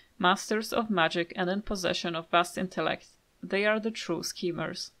 Masters of magic and in possession of vast intellect, they are the true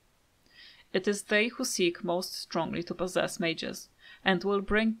schemers. It is they who seek most strongly to possess mages, and will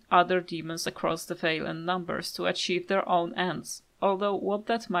bring other demons across the veil in numbers to achieve their own ends, although what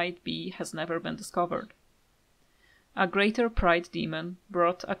that might be has never been discovered. A greater pride demon,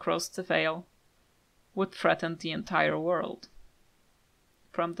 brought across the veil, would threaten the entire world.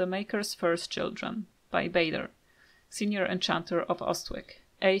 From the Maker's First Children, by Bader, Senior Enchanter of Ostwick,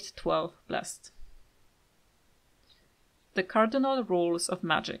 812 Blessed. The cardinal rules of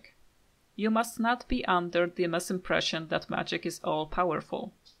magic. You must not be under the misimpression that magic is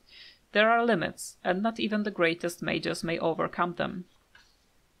all-powerful. There are limits, and not even the greatest mages may overcome them.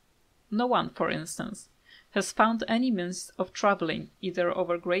 No one, for instance, has found any means of traveling either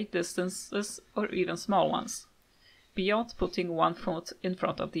over great distances or even small ones, beyond putting one foot in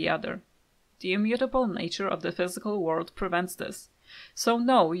front of the other. The immutable nature of the physical world prevents this. So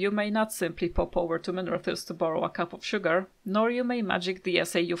no, you may not simply pop over to Minrathus to borrow a cup of sugar, nor you may magic the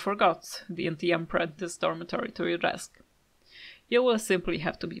essay you forgot in the Empress dormitory to your desk. You will simply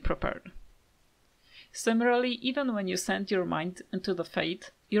have to be prepared. Similarly, even when you send your mind into the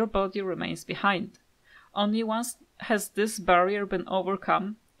fate, your body remains behind. Only once has this barrier been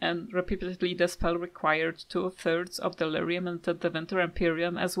overcome, and repeatedly the spell required 2/3 of the lyrium into the Winter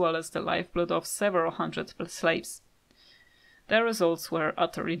Imperium as well as the lifeblood of several hundred slaves. The results were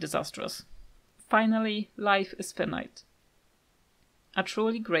utterly disastrous. Finally, life is finite. A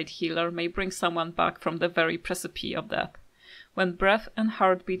truly great healer may bring someone back from the very precipice of death, when breath and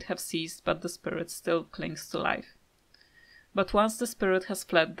heartbeat have ceased but the spirit still clings to life. But once the spirit has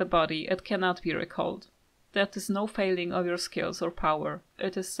fled the body, it cannot be recalled. That is no failing of your skills or power,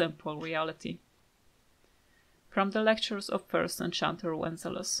 it is simple reality. From the Lectures of First Enchanter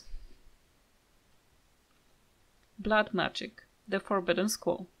Wenceslas. Blood Magic, the Forbidden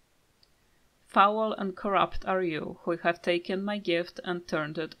School. Foul and corrupt are you, who have taken my gift and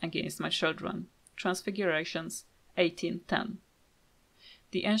turned it against my children. Transfigurations, 1810.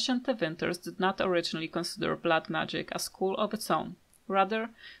 The ancient Tevinters did not originally consider blood magic a school of its own. Rather,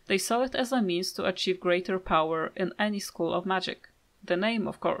 they saw it as a means to achieve greater power in any school of magic. The name,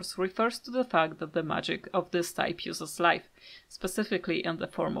 of course, refers to the fact that the magic of this type uses life, specifically in the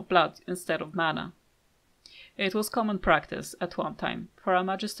form of blood, instead of mana. It was common practice, at one time, for a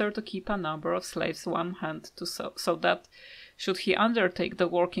magister to keep a number of slaves on hand so that, should he undertake the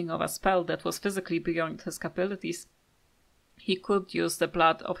working of a spell that was physically beyond his capabilities, he could use the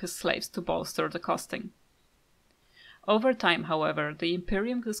blood of his slaves to bolster the costing. Over time, however, the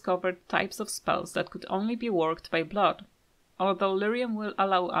Imperium discovered types of spells that could only be worked by blood. Although lyrium will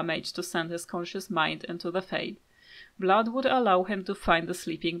allow a mage to send his conscious mind into the Fade, blood would allow him to find the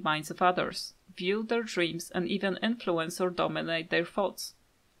sleeping minds of others, view their dreams, and even influence or dominate their thoughts.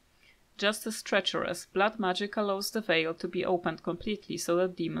 Just as treacherous, blood magic allows the veil to be opened completely so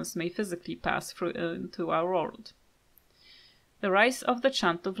that demons may physically pass through into our world. The rise of the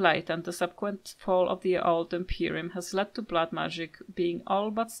Chant of Light and the subsequent fall of the old Imperium has led to blood magic being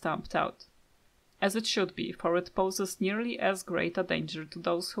all but stamped out. As it should be, for it poses nearly as great a danger to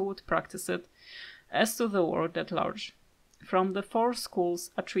those who would practice it as to the world at large. From the Four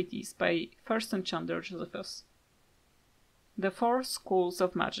Schools, a treatise by First Enchanter Josephus. The Four Schools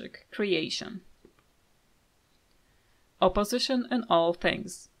of Magic. Creation. Opposition in all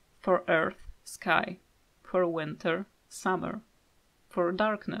things. For earth, sky. For winter, summer. For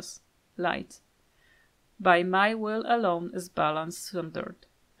darkness, light. By my will alone is balance sundered,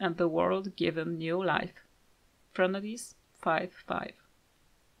 and the world given new life. Phronades 5:5.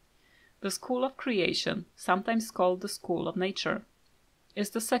 The School of Creation, sometimes called the School of Nature,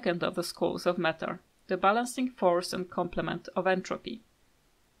 is the second of the schools of matter, the balancing force and complement of entropy.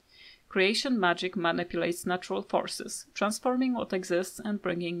 Creation magic manipulates natural forces, transforming what exists and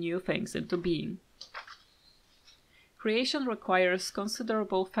bringing new things into being. Creation requires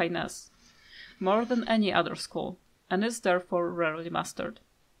considerable finesse, more than any other school, and is therefore rarely mastered.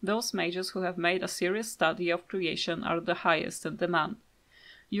 Those mages who have made a serious study of creation are the highest in demand,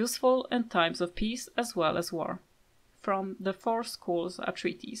 useful in times of peace as well as war. From The Four Schools, a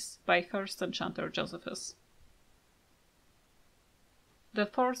Treatise, by First Enchanter Josephus. The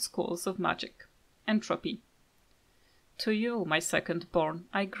Four Schools of Magic. Entropy. To you, my second-born,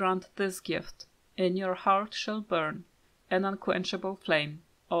 I grant this gift. In your heart shall burn an unquenchable flame,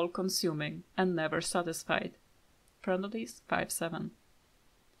 all-consuming and never satisfied. Parentheses 5:7.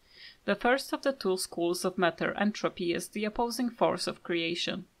 The first of the two schools of matter, entropy, is the opposing force of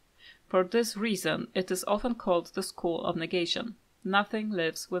creation. For this reason, it is often called the school of negation. Nothing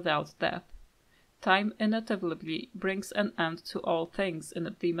lives without death. Time inevitably brings an end to all things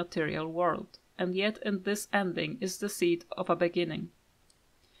in the material world, and yet in this ending is the seed of a beginning.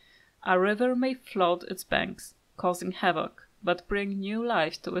 A river may flood its banks, causing havoc, but bring new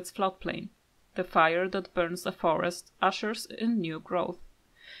life to its floodplain. The fire that burns a forest ushers in new growth.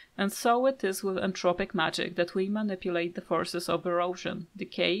 And so it is with entropic magic that we manipulate the forces of erosion,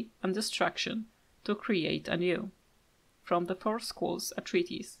 decay, and destruction to create anew. From The Four Schools, a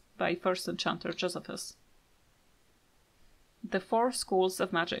Treatise, by First Enchanter Josephus. The Four Schools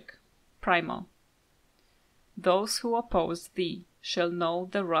of Magic. Primal. Those who oppose thee shall know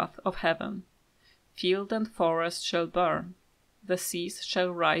the wrath of heaven. Field and forest shall burn. The seas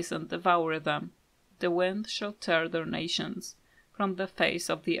shall rise and devour them. The wind shall tear their nations from the face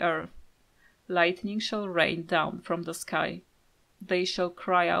of the earth. Lightning shall rain down from the sky. They shall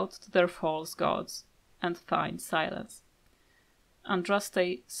cry out to their false gods, and find silence.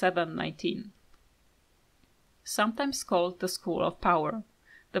 Andraste 7:19. Sometimes called the School of Power,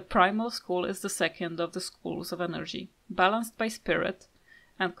 the primal school is the second of the schools of energy, balanced by spirit,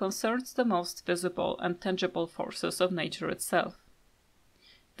 and concerns the most visible and tangible forces of nature itself.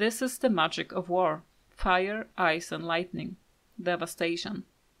 This is the magic of war, fire, ice, and lightning, devastation.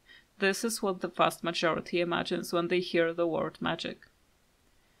 This is what the vast majority imagines when they hear the word magic.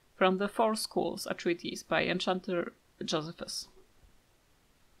 From The Four Schools, a Treatise, by Enchanter Josephus.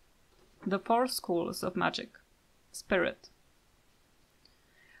 The Four Schools of Magic. Spirit.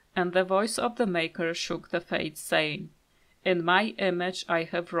 And the voice of the Maker shook the fates, saying, In my image I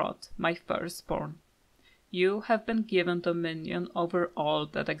have wrought, my firstborn. You have been given dominion over all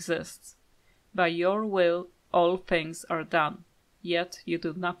that exists. By your will all things are done, yet you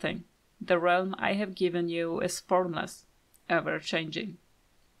do nothing. The realm I have given you is formless, ever-changing.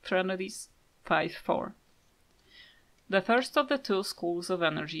 Parentheses 5:4. The first of the two schools of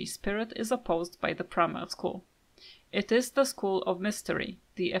energy, spirit, is opposed by the primal school. It is the school of mystery,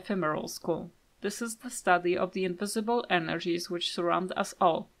 the ephemeral school. This is the study of the invisible energies which surround us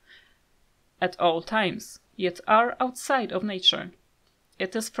all, at all times, yet are outside of nature.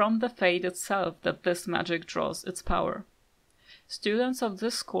 It is from the fate itself that this magic draws its power. Students of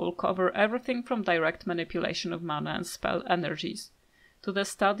this school cover everything from direct manipulation of mana and spell energies, to the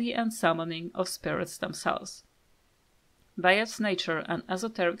study and summoning of spirits themselves. By its nature an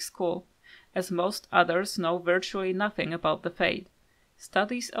esoteric school, as most others know virtually nothing about the Fade.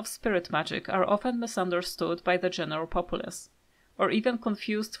 Studies of spirit magic are often misunderstood by the general populace, or even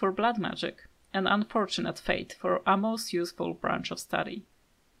confused for blood magic, an unfortunate fate for a most useful branch of study.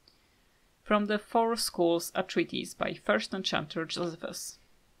 From The Four Schools, a Treatise, by First Enchanter Josephus.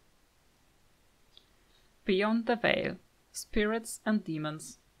 Beyond the Veil. Spirits and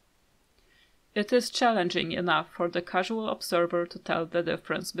Demons. It is challenging enough for the casual observer to tell the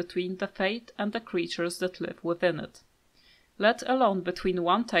difference between the Fate and the creatures that live within it, let alone between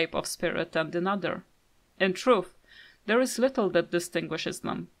one type of spirit and another. In truth, there is little that distinguishes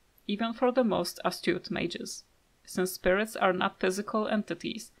them, even for the most astute mages, since spirits are not physical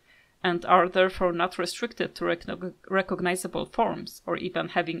entities, and are therefore not restricted to recognizable forms, or even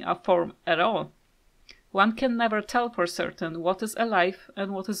having a form at all. One can never tell for certain what is alive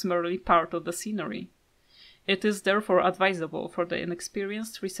and what is merely part of the scenery. It is therefore advisable for the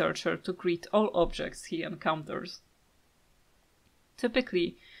inexperienced researcher to greet all objects he encounters.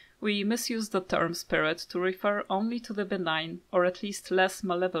 Typically, we misuse the term spirit to refer only to the benign, or at least less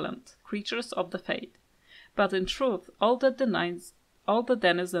malevolent, creatures of the Fade. But in truth, all the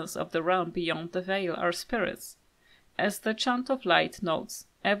denizens of the realm beyond the veil are spirits. As the Chant of Light notes,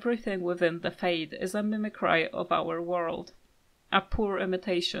 everything within the Fade is a mimicry of our world, a poor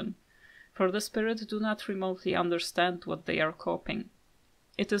imitation, for the spirits do not remotely understand what they are copying.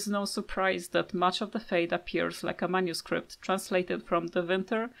 It is no surprise that much of the Fade appears like a manuscript translated from the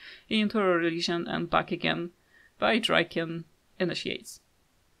winter into a religion and back again by Draken initiates.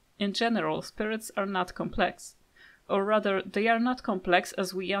 In general, spirits are not complex, or rather, they are not complex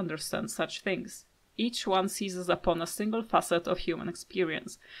as we understand such things. Each one seizes upon a single facet of human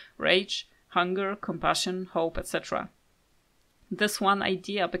experience: rage, hunger, compassion, hope, etc. This one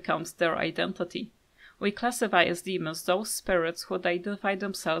idea becomes their identity. We classify as demons those spirits who identify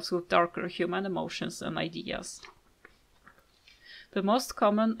themselves with darker human emotions and ideas. The most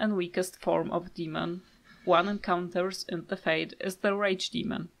common and weakest form of demon one encounters in the Fade is the rage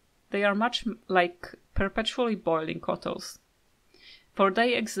demon. They are much like perpetually boiling kettles, for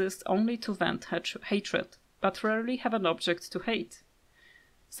they exist only to vent hatred, but rarely have an object to hate.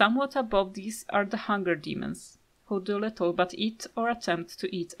 Somewhat above these are the hunger demons, who do little but eat or attempt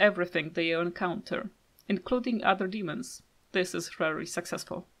to eat everything they encounter, including other demons. This is rarely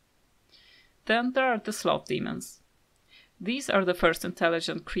successful. Then there are the sloth demons. These are the first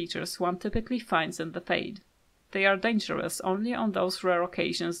intelligent creatures one typically finds in the Fade. They are dangerous only on those rare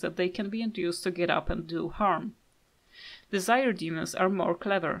occasions that they can be induced to get up and do harm. Desire demons are more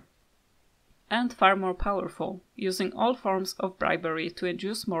clever and far more powerful, using all forms of bribery to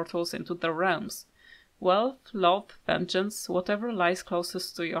induce mortals into their realms. Wealth, love, vengeance, whatever lies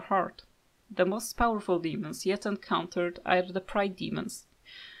closest to your heart. The most powerful demons yet encountered are the pride demons,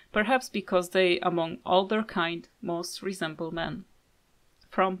 perhaps because they, among all their kind, most resemble men.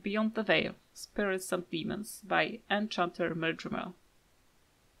 From Beyond the Veil, Spirits and Demons by Enchanter Mildrimel.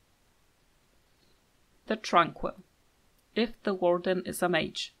 The Tranquil. If the Warden is a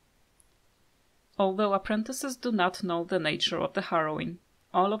Mage. Although apprentices do not know the nature of the harrowing,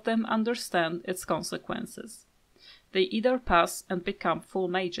 all of them understand its consequences. They either pass and become full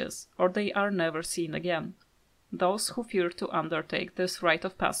mages, or they are never seen again. Those who fear to undertake this rite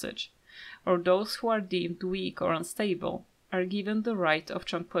of passage, or those who are deemed weak or unstable, are given the rite of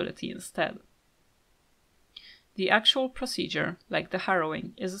tranquility instead. The actual procedure, like the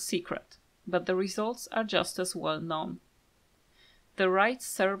harrowing, is a secret, but the results are just as well known. The rite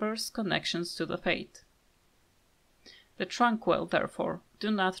severs connections to the fate. The tranquil, therefore,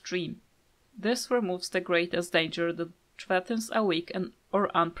 do not dream. This removes the greatest danger that threatens a weak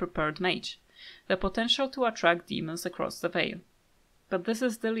or unprepared mage, the potential to attract demons across the veil. But this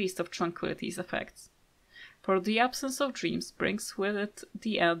is the least of tranquility's effects, for the absence of dreams brings with it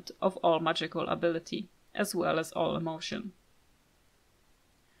the end of all magical ability, as well as all emotion.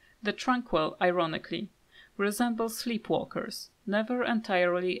 The tranquil, ironically, resembles sleepwalkers, never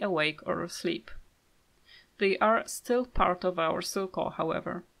entirely awake or asleep. They are still part of our circle,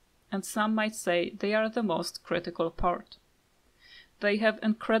 however, and some might say they are the most critical part. They have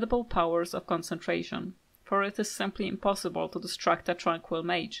incredible powers of concentration, for it is simply impossible to distract a tranquil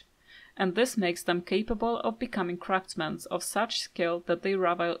mage, and this makes them capable of becoming craftsmen of such skill that they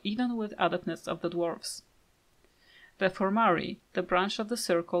rival even with adeptness of the dwarves. The Formari, the branch of the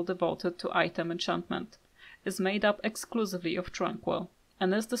circle devoted to item enchantment, is made up exclusively of tranquil,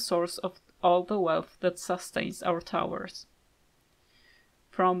 and is the source of all the wealth that sustains our towers.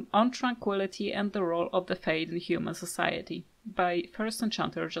 From On Tranquility and the Role of the Fade in Human Society, by First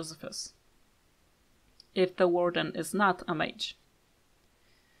Enchanter Josephus. If the Warden is not a mage.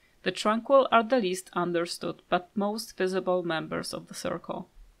 The tranquil are the least understood but most visible members of the circle.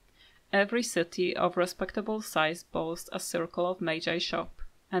 Every city of respectable size boasts a circle of magi shop,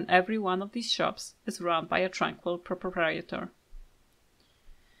 and every one of these shops is run by a tranquil proprietor.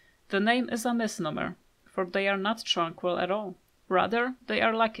 The name is a misnomer, for they are not tranquil at all. Rather, they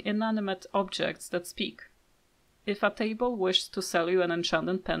are like inanimate objects that speak. If a table wished to sell you an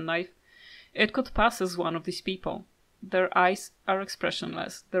enchanted penknife, it could pass as one of these people. Their eyes are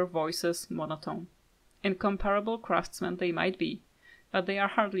expressionless, their voices monotone. Incomparable craftsmen they might be, but they are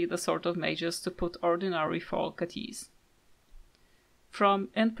hardly the sort of mages to put ordinary folk at ease. From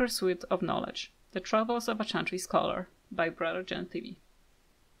In Pursuit of Knowledge, The Travels of a Chantry Scholar, by Brother Gentili.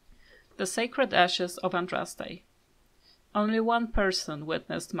 The Sacred Ashes of Andraste. Only one person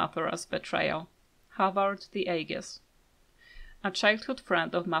witnessed Matharath's betrayal, Havard the Aegis. A childhood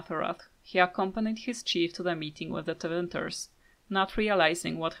friend of Matharath, he accompanied his chief to the meeting with the Tevinters, not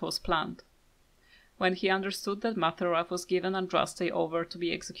realizing what was planned. When he understood that Matharath was given Andraste over to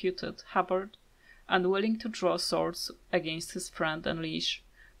be executed, Havard, unwilling to draw swords against his friend and liege,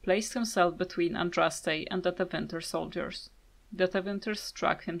 placed himself between Andraste and the Tevinter soldiers. The Tevinters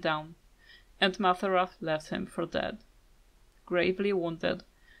struck him down, and Matharath left him for dead. Gravely wounded,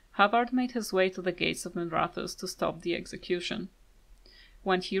 Havard made his way to the gates of Minrathous to stop the execution.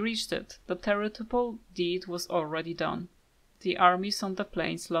 When he reached it, the terrible deed was already done, the armies on the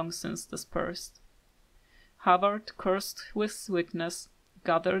plains long since dispersed. Havard, cursed with weakness,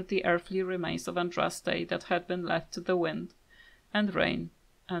 gathered the earthly remains of Andraste that had been left to the wind and rain,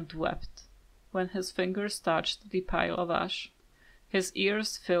 and wept. when his fingers touched the pile of ash, his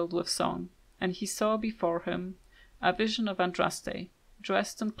ears filled with song, and he saw before him a vision of Andraste,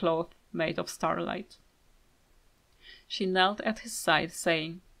 dressed in cloth made of starlight. She knelt at his side,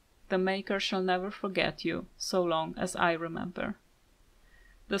 saying, "The Maker shall never forget you so long as I remember."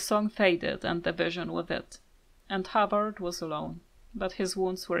 The song faded and the vision with it, and Havard was alone, but his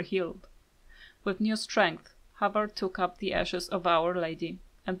wounds were healed. With new strength, Havard took up the ashes of Our Lady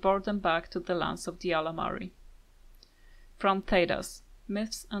and bore them back to the lands of the Alamari. From Thedas,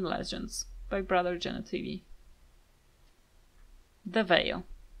 Myths and Legends, by Brother Genetivi. The Veil.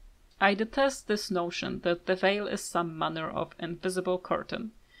 I detest this notion that the veil is some manner of invisible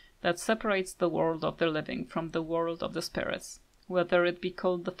curtain that separates the world of the living from the world of the spirits. Whether it be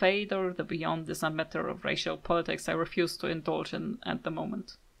called the Fade or the Beyond is a matter of racial politics I refuse to indulge in at the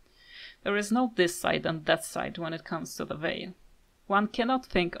moment. There is no this side and that side when it comes to the veil. One cannot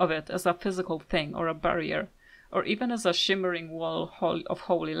think of it as a physical thing or a barrier, or even as a shimmering wall of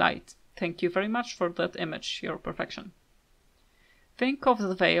holy light. Thank you very much for that image, Your Perfection. Think of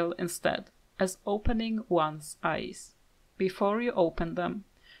the veil instead as opening one's eyes. Before you opened them,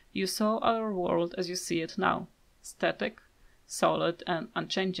 you saw our world as you see it now, static, solid, and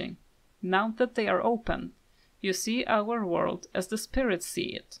unchanging. Now that they are open, you see our world as the spirits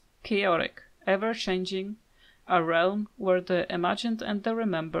see it, chaotic, ever-changing, a realm where the imagined and the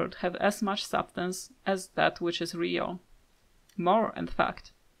remembered have as much substance as that which is real. More, in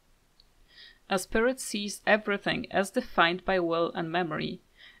fact. A spirit sees everything as defined by will and memory,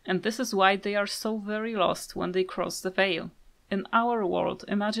 and this is why they are so very lost when they cross the veil. In our world,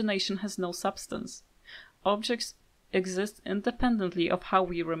 imagination has no substance. Objects exist independently of how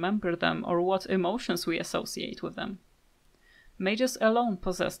we remember them or what emotions we associate with them. Mages alone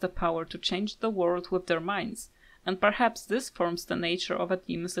possess the power to change the world with their minds, and perhaps this forms the nature of a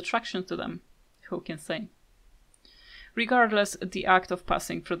demon's attraction to them. Who can say? Regardless, the act of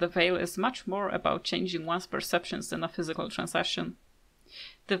passing through the veil is much more about changing one's perceptions than a physical transaction.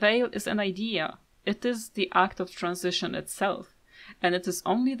 The veil is an idea. It is the act of transition itself, and it is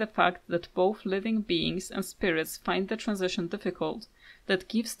only the fact that both living beings and spirits find the transition difficult that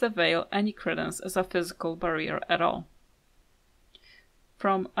gives the veil any credence as a physical barrier at all.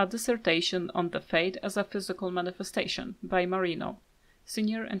 From A Dissertation on the Fade as a Physical Manifestation by Marino,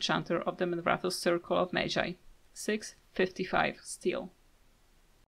 Senior Enchanter of the Minrathous Circle of Magi, 655 Steel.